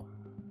of people.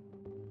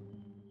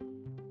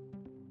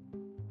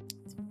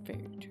 It's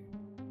very true.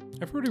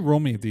 Everybody roll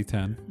me a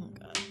d10. Oh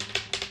god.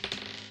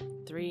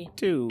 3.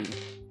 2.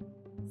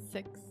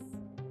 6.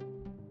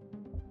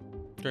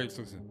 Great,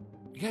 listen.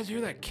 You guys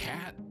hear that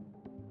cat?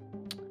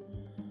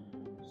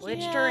 Which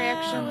Yeah,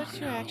 direction? Which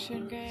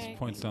direction, Greg?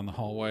 Points down the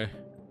hallway.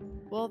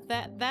 Well,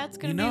 that's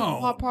gonna You be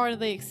know, part of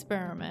the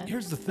experiment.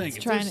 Here's the thing. It's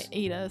if trying there's- to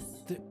eat us.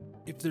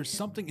 if there's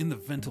something in the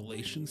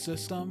ventilation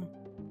system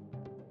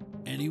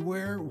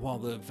anywhere while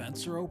the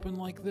vents are open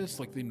like this,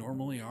 like they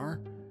normally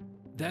are,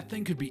 that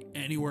thing could be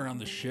anywhere on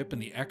the ship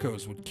and the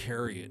echoes would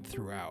carry it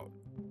throughout.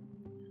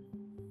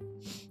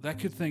 That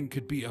thing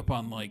could be up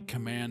on like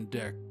command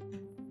deck.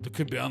 It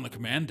could be on the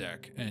command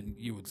deck and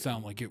you would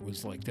sound like it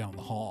was like down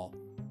the hall.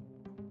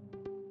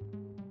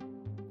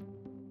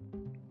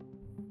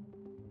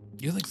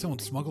 You don't think someone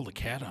smuggled a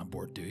cat on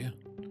board, do you?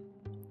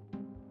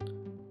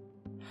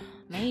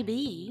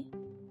 Maybe.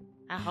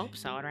 I hope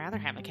so. I'd rather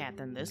have a cat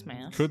than this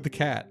mess. Could the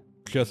cat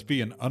just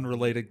be an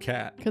unrelated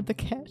cat? Could the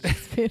cat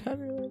just be an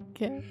unrelated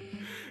cat?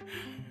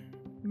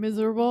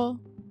 Miserable,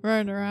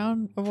 running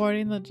around,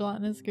 avoiding the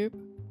gelatinous goop.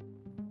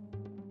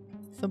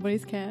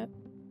 Somebody's cat.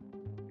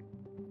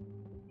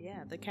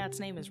 Yeah, the cat's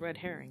name is Red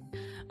Herring.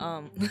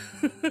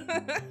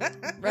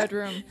 Red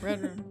room,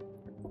 red room.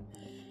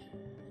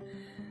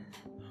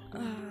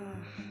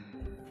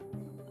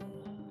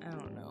 I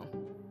don't know.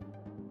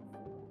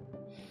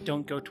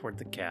 Don't go toward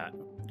the cat.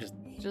 Just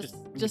Just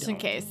in don't.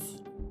 case.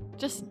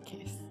 Just in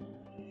case.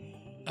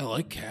 I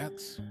like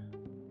cats.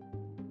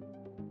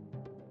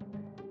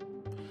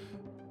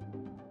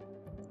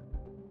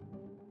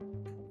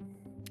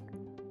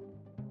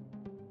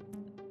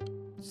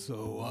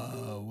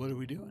 So, what are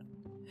we doing?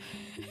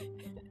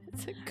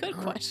 It's a good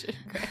question,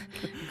 Greg.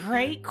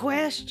 Great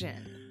question.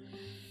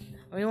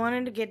 We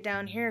wanted to get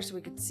down here so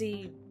we could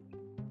see.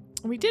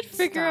 We did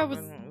figure out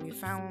stuff, what's and we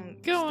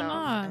found going stuff,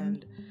 on.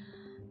 and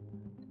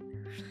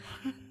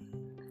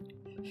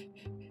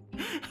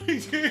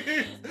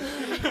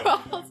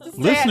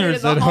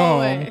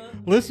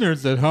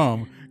Listeners at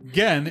home,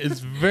 Gen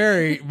is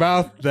very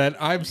mouthed that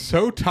I'm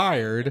so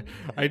tired.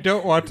 I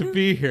don't want to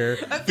be here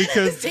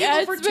because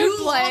Yeah, it's been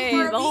playing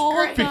the whole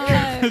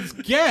time. because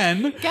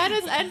Gen Get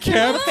us entered the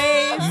kept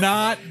phase.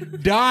 not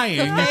dying,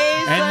 and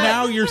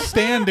now you're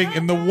standing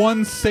in the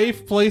one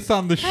safe place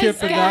on the ship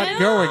and not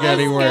going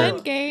anywhere.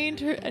 Has gained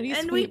her any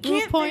and we sweet move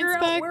can't points figure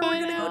out back where by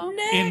we're gonna now? go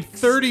next. In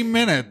 30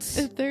 minutes.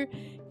 If there,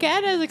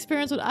 Gad has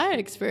experienced what I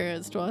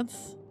experienced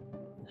once.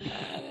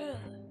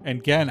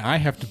 And Gen, I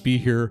have to be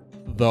here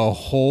the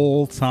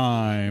whole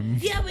time.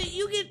 Yeah, but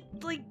you get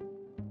like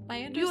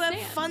I you have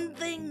fun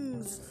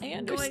things I going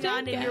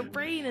understand on in that. your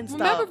brain and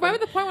stuff. Remember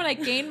the point when I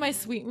gained my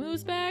sweet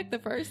moves back, the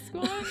first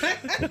one?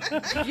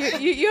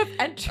 you have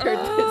entered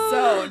the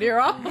zone. You're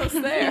almost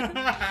there.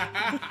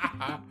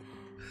 I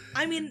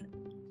mean,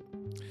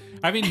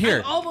 Here.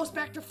 I'm almost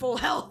back to full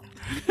health.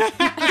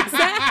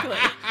 Exactly.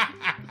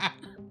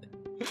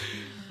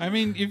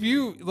 If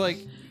you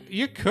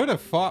you could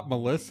have fought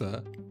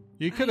Melissa.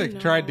 You could I have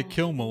tried to know.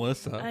 kill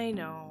Melissa. I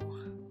know.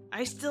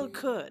 I still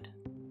could.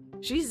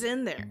 She's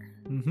in there.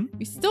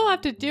 We still have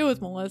to deal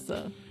with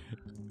Melissa.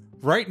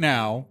 Right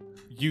now,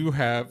 you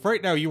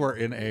are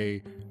in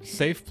a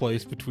safe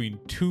place between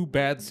two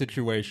bad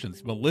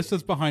situations.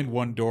 Melissa's behind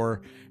one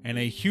door, and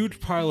a huge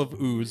pile of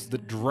ooze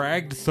that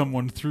dragged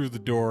someone through the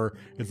door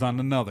is on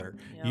another.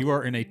 Yep. You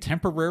are in a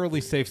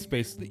temporarily safe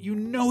space that you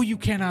know you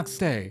cannot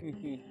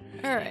stay.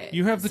 All right.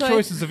 You have the So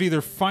choices of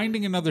either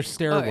finding another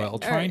stairwell, all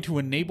trying right. to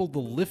enable the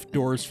lift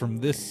doors from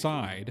this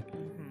side,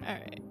 All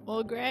right.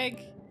 Well,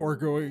 Greg. or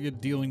going and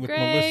dealing with Greg.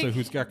 Melissa,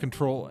 who's got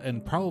control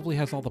and probably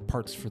has all the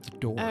parts for the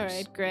doors. All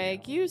right,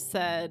 Greg. You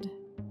said.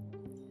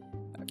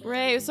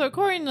 Right. So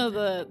according to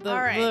the All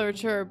right.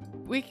 literature,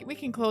 we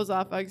can close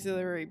off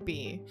auxiliary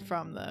B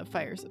from the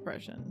fire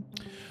suppression.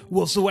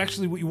 Well, so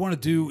actually what you want to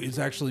do is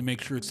actually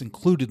make sure it's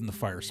included in the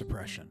fire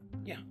suppression.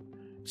 Yeah.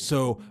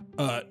 So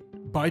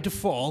by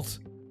default,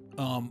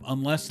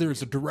 unless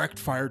there's a direct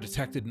fire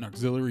detected in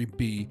auxiliary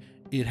B,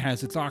 it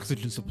has its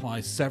oxygen supply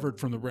severed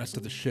from the rest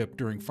of the ship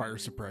during fire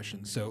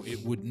suppression, so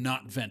it would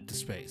not vent to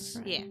space.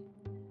 Yeah.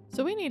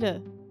 So we need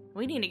to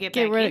Get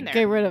get back in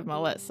there. rid of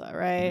Melissa, We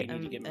right?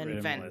 need to get and rid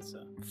of vent.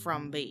 Melissa.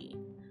 From B.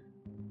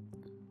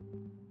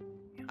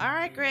 All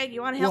right, Greg,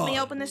 you want to help me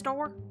Well, open this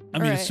door? I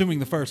mean, Right. assuming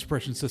the fire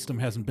suppression system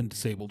hasn't been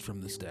disabled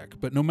from this deck,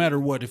 but no matter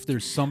what, if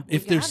there's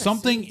gotta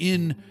something see.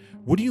 in,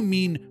 what do you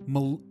mean?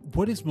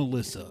 What is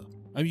Melissa?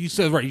 I mean, you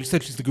said right. You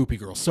said she's the goopy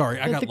girl. Sorry,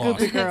 I got The lost.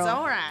 goopy girl. It's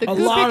all right. The A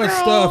goopy lot of girl.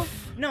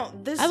 stuff. No,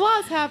 this. A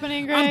lot's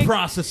happening, Greg. I'm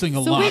processing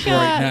a So lot we got,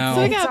 right now. So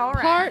we It's got all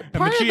right. part and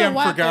the of the GM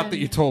weapon. forgot that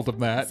you told him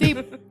that. See,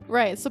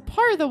 right. So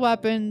part of the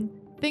weapon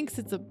thinks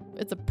it's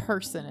a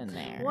person in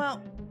there. Well,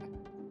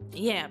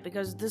 yeah,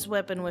 because this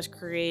weapon was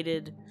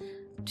created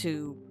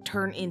to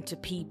turn into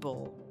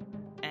people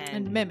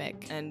and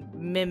mimic. and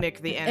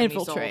mimic the enemy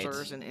Infiltrate.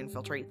 soldiers and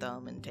infiltrate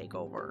them and take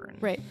over.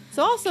 And Right.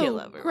 So Kill also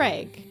everyone.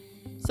 Greg.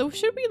 So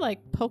should we like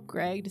poke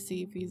Greg to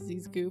see if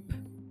he's goop?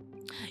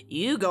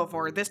 You go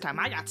for it this time.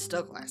 I got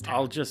stuck last time.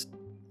 I'll just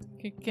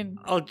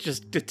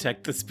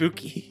detect the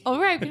spooky. Oh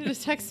right, we can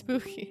just text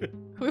Spooky.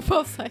 We're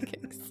both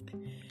psychics.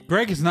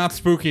 Greg is not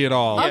spooky at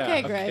all. Yeah.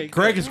 Okay, Greg.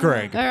 Greg is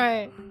Greg. All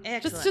right.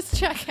 Excellent. Just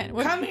check in.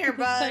 Come here,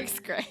 bud. Thanks,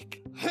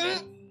 Greg.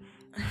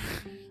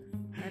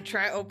 I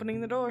try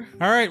opening the door.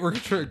 All right,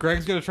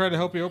 Greg's gonna try to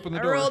help you open the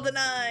I door. rolled a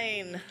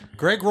 9.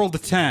 Greg rolled a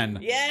 10.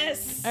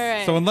 Yes. All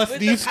right. So unless With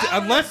the these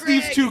power of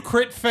these Greg. two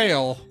crit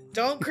fail,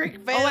 Don't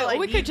creak fail. Oh wait, I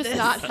we need could just this.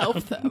 not help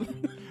them.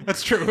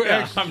 that's true. Yeah,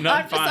 Actually, I'm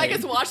not I'm just I fine.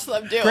 just watch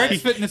them do Greg's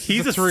it. fitness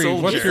He's is a 3.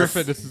 What's soldier. your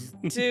fitness?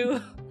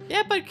 2.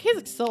 Yeah, but he's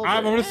a soldier.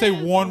 I'm gonna say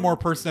Eh, one more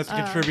person has to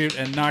Uh, contribute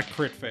and not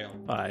crit fail.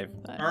 5.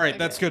 All right,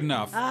 that's okay. good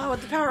enough. Ah,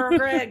 with the power of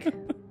Greg.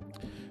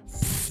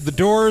 The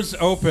doors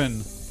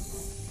open.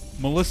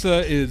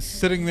 Melissa is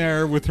sitting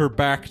there with her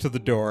back to the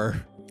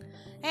door.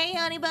 Hey,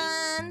 honey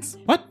buns.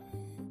 What?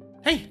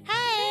 Hey.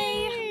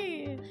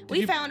 Hey.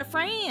 We you- found a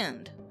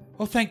friend.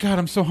 Oh, thank God,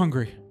 I'm so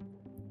hungry.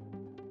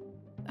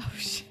 Oh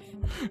shit.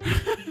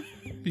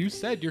 You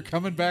said you're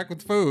coming back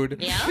with food.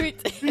 Yeah. We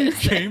did You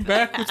say came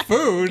back with that.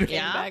 food. Came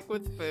Yeah. back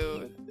with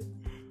food.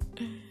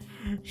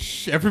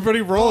 Shh,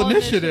 everybody roll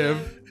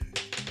initiative.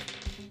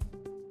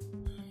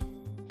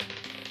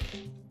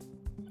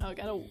 Oh,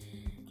 got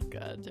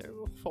a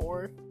terrible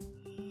 4.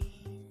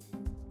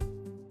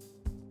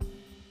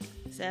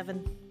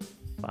 7.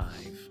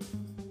 5.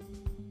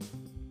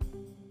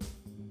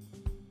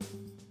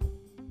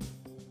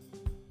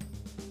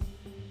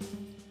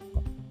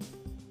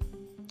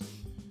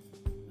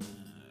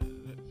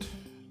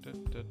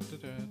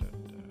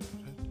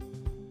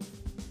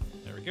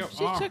 There we go.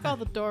 She took all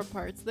the door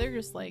parts. They're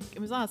just like it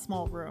was not a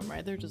small room,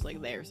 right? They're just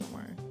like there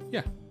somewhere.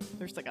 Yeah.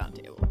 They're just like on a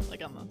table,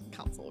 like on the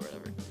console or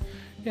whatever.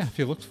 Yeah, if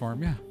you looked for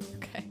him, yeah.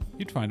 Okay.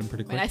 You'd find him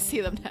pretty I quick. mean, I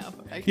see them now.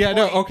 I Yeah,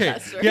 no, point, okay.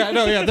 gesture. Yeah,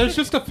 no, yeah. There's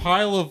just a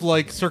pile of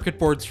like circuit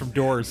boards from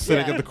doors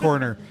sitting Yeah. in the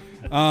corner.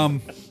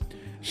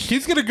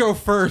 She's gonna go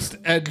first,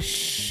 and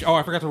oh,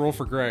 I forgot to roll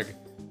for Greg.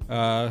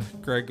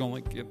 Greg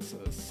only gets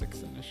a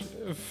 6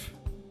 initiative.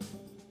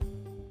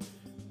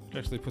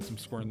 Actually, put some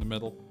score in the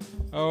middle.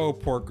 Oh,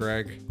 poor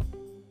Greg.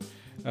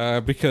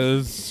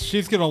 Because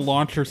she's gonna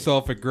launch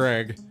herself at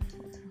Greg.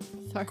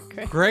 Sorry,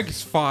 Greg.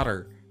 Greg's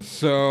fodder.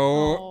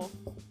 So Oh.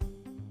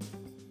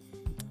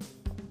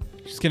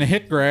 she's gonna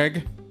hit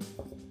Greg.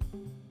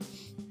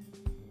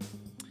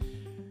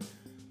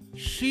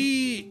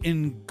 She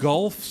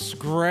engulfs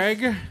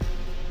Greg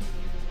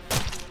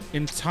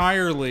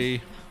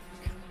entirely.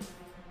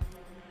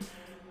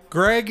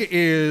 Greg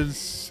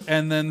is,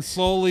 and then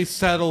slowly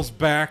settles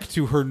back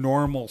to her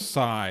normal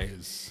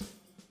size,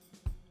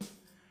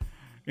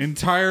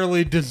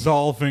 entirely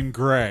dissolving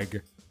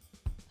Greg.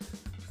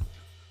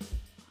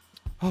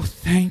 Oh,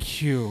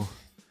 thank you.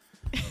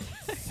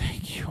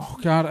 Thank you. Oh,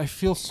 God, I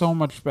feel so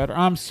much better.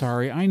 I'm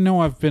sorry. I know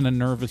I've been a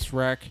nervous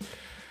wreck.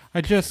 I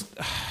just,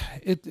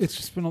 it's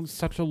just been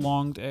such a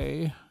long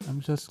day. I'm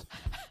just,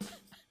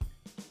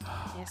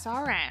 It's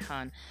all right,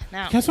 hon.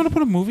 Now, you guys want to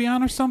put a movie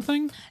on or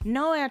something?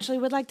 no, actually,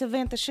 we'd like to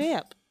vent the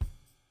ship.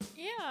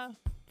 Yeah.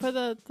 For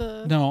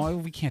the No,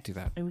 we can't do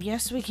that.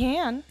 Yes, we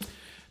can.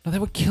 No, that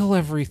would kill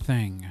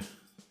everything.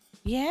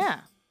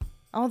 Yeah.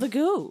 All the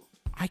goo.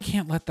 I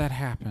can't let that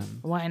happen.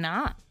 Why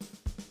not?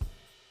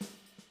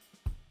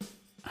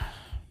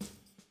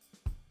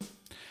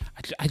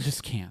 I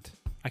just can't.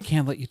 I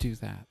can't let you do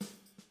that.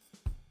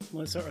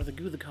 Melissa, are the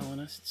goo the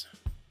colonists?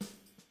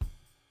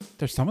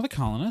 There's some of the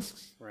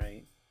colonists.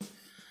 Right.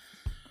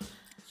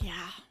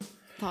 Yeah.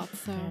 Thought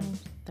so.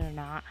 They're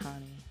not,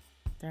 honey.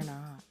 They're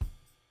not.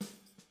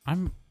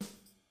 I'm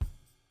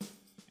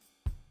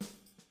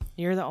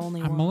You're the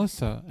only one.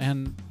 Melissa,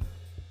 and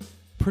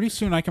pretty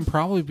soon I can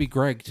probably be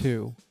Greg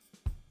too.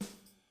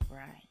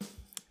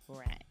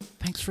 Right.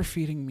 Thanks for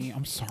feeding me.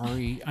 I'm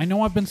sorry. I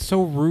know I've been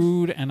so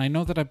rude, and I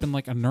know that I've been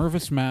like a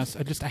nervous mess.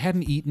 I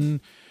hadn't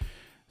eaten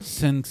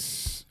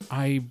since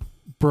I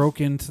broke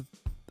into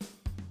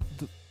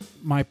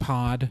my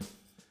pod,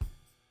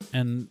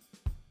 and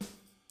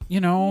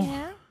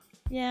Yeah.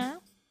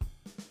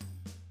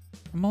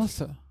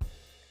 Melissa.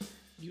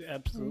 You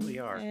absolutely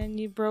are. And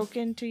you broke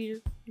into your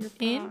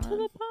pod. Into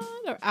the pod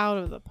or out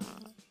of the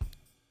pod?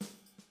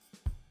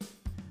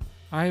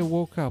 I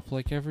woke up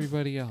like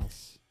everybody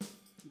else.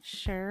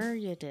 Sure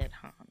you did,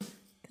 hon.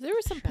 Because there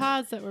were some Sure.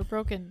 pods that were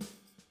broken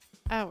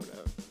out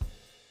of.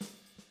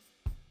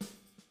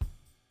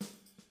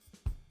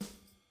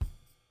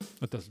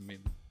 That doesn't mean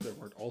there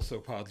weren't also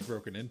pods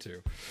broken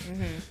into.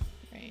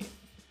 Right.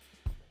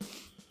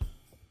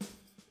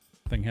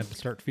 Thing had to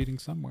start feeding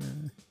somewhere.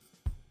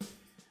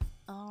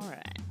 All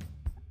right.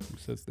 Who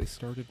says they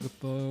started with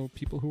the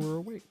people who were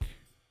awake?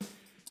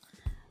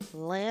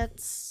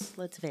 Let's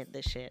vent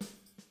this shit.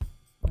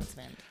 Let's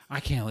vent. I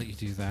can't let you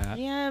do that.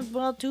 Yeah,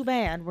 well, too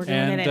bad. We're doing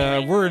it And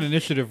anyway. we're in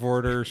initiative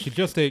order. She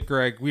just ate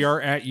Greg. We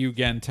are at you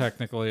again,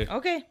 technically.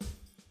 Okay.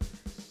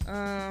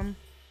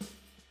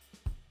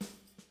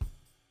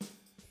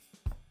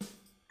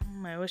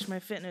 I wish my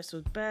fitness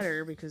was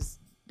better because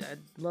I'd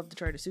love to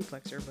try to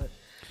suplex her, but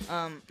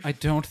I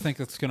don't think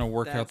that's going to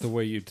work out the That's-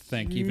 way you'd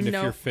think, even if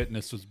your Nope.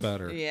 fitness was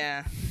better.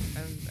 yeah,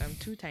 I'm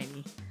too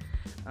tiny.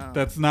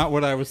 That's not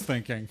what I was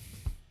thinking.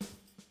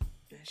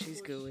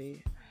 She's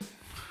gooey.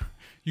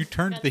 You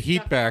turned Got the heat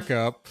stuck back on.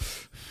 up.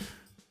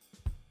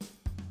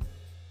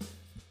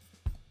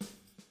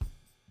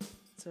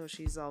 So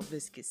she's all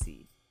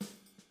viscousy.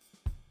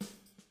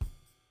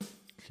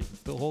 She can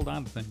still hold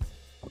on to things.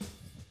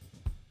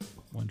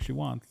 When she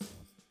wants.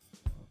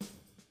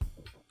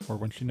 Or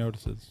when she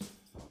notices.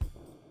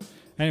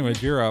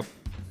 Anyways, you're up.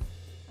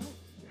 I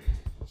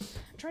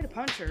tried to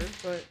punch her,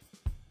 but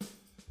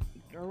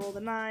I rolled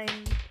a 9,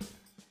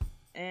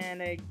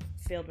 and I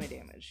failed my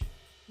damage.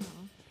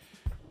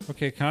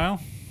 Okay, Kyle.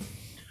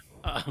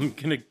 I'm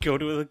gonna go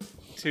to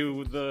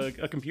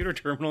a computer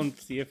terminal and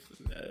see if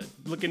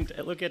look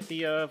at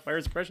the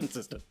fire suppression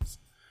systems.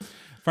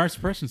 Fire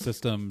suppression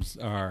systems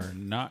are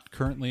not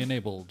currently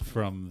enabled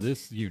from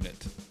this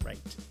unit. Right.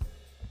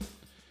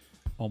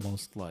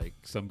 Almost like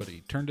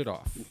somebody turned it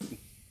off.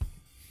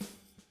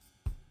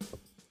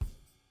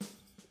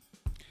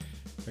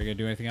 Are you gonna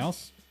do anything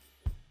else?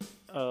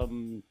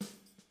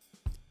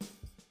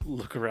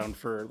 Look around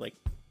for like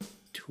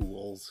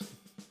tools.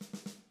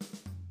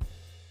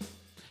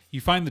 You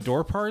find the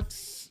door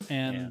parts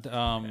and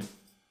Yeah, okay.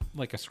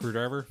 like a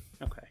screwdriver.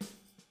 Okay.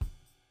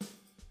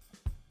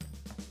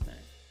 Alright.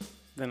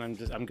 Then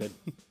I'm good.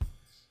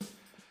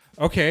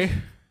 Okay.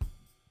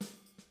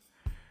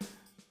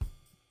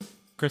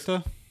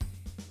 Krista?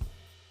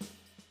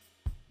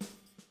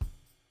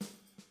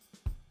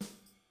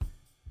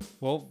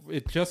 Well,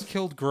 it just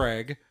killed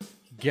Greg.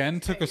 Gen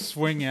took a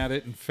swing at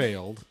it and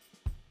failed.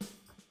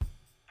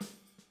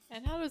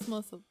 And how does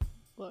Melissa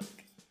look?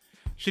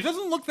 She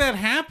doesn't look that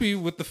happy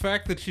with the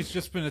fact that she's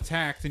just been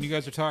attacked and you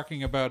guys are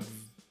talking about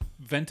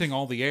venting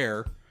all the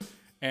air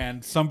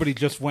and somebody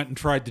just went and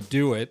tried to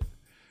do it.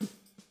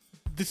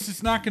 This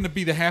is not going to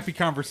be the happy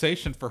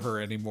conversation for her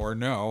anymore,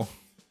 no.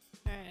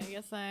 Alright, I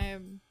guess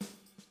I'm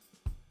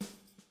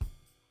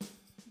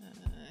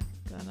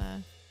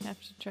gonna have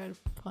to try to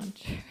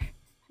punch her.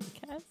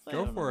 I guess. I Go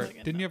don't know for if I it.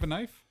 can Didn't you have a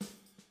knife?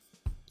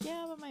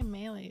 Yeah, but my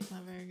melee is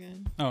not very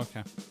good. Oh,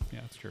 okay. Yeah,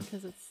 that's true.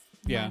 Because it's.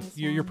 Yeah, minus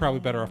you're one probably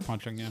better melee. off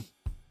punching, yeah.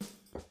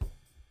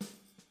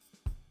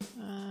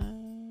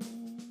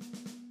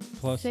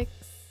 Plus 6.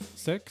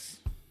 6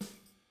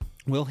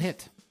 will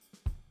hit.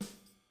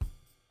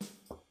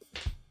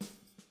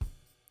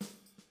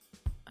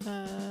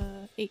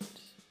 8.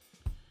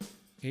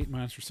 8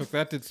 minus your soak.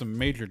 That did some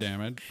major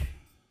damage.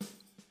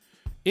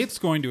 It's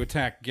going to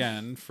attack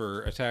Gen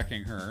for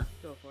attacking her.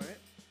 Go for it.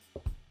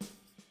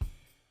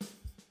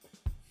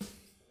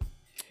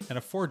 And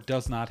a 4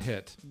 does not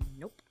hit.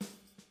 Nope.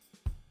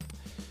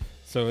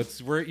 So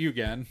we're at you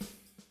again.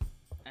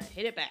 I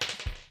hit it back.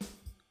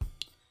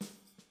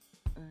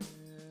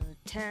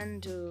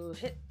 10 to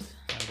hit.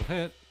 That'll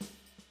hit.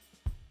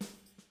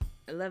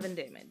 11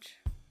 damage.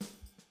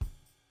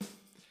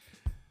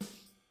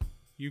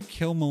 You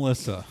kill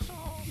Melissa.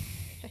 Oh,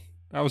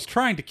 I was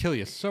trying to kill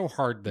you so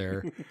hard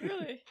there.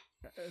 really?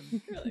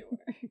 Really were.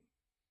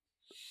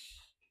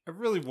 I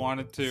really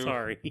wanted to.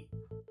 Sorry.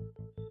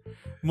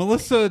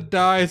 Melissa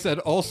dies and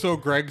also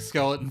Greg's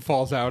skeleton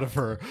falls out of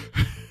her.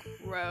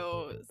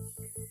 Gross.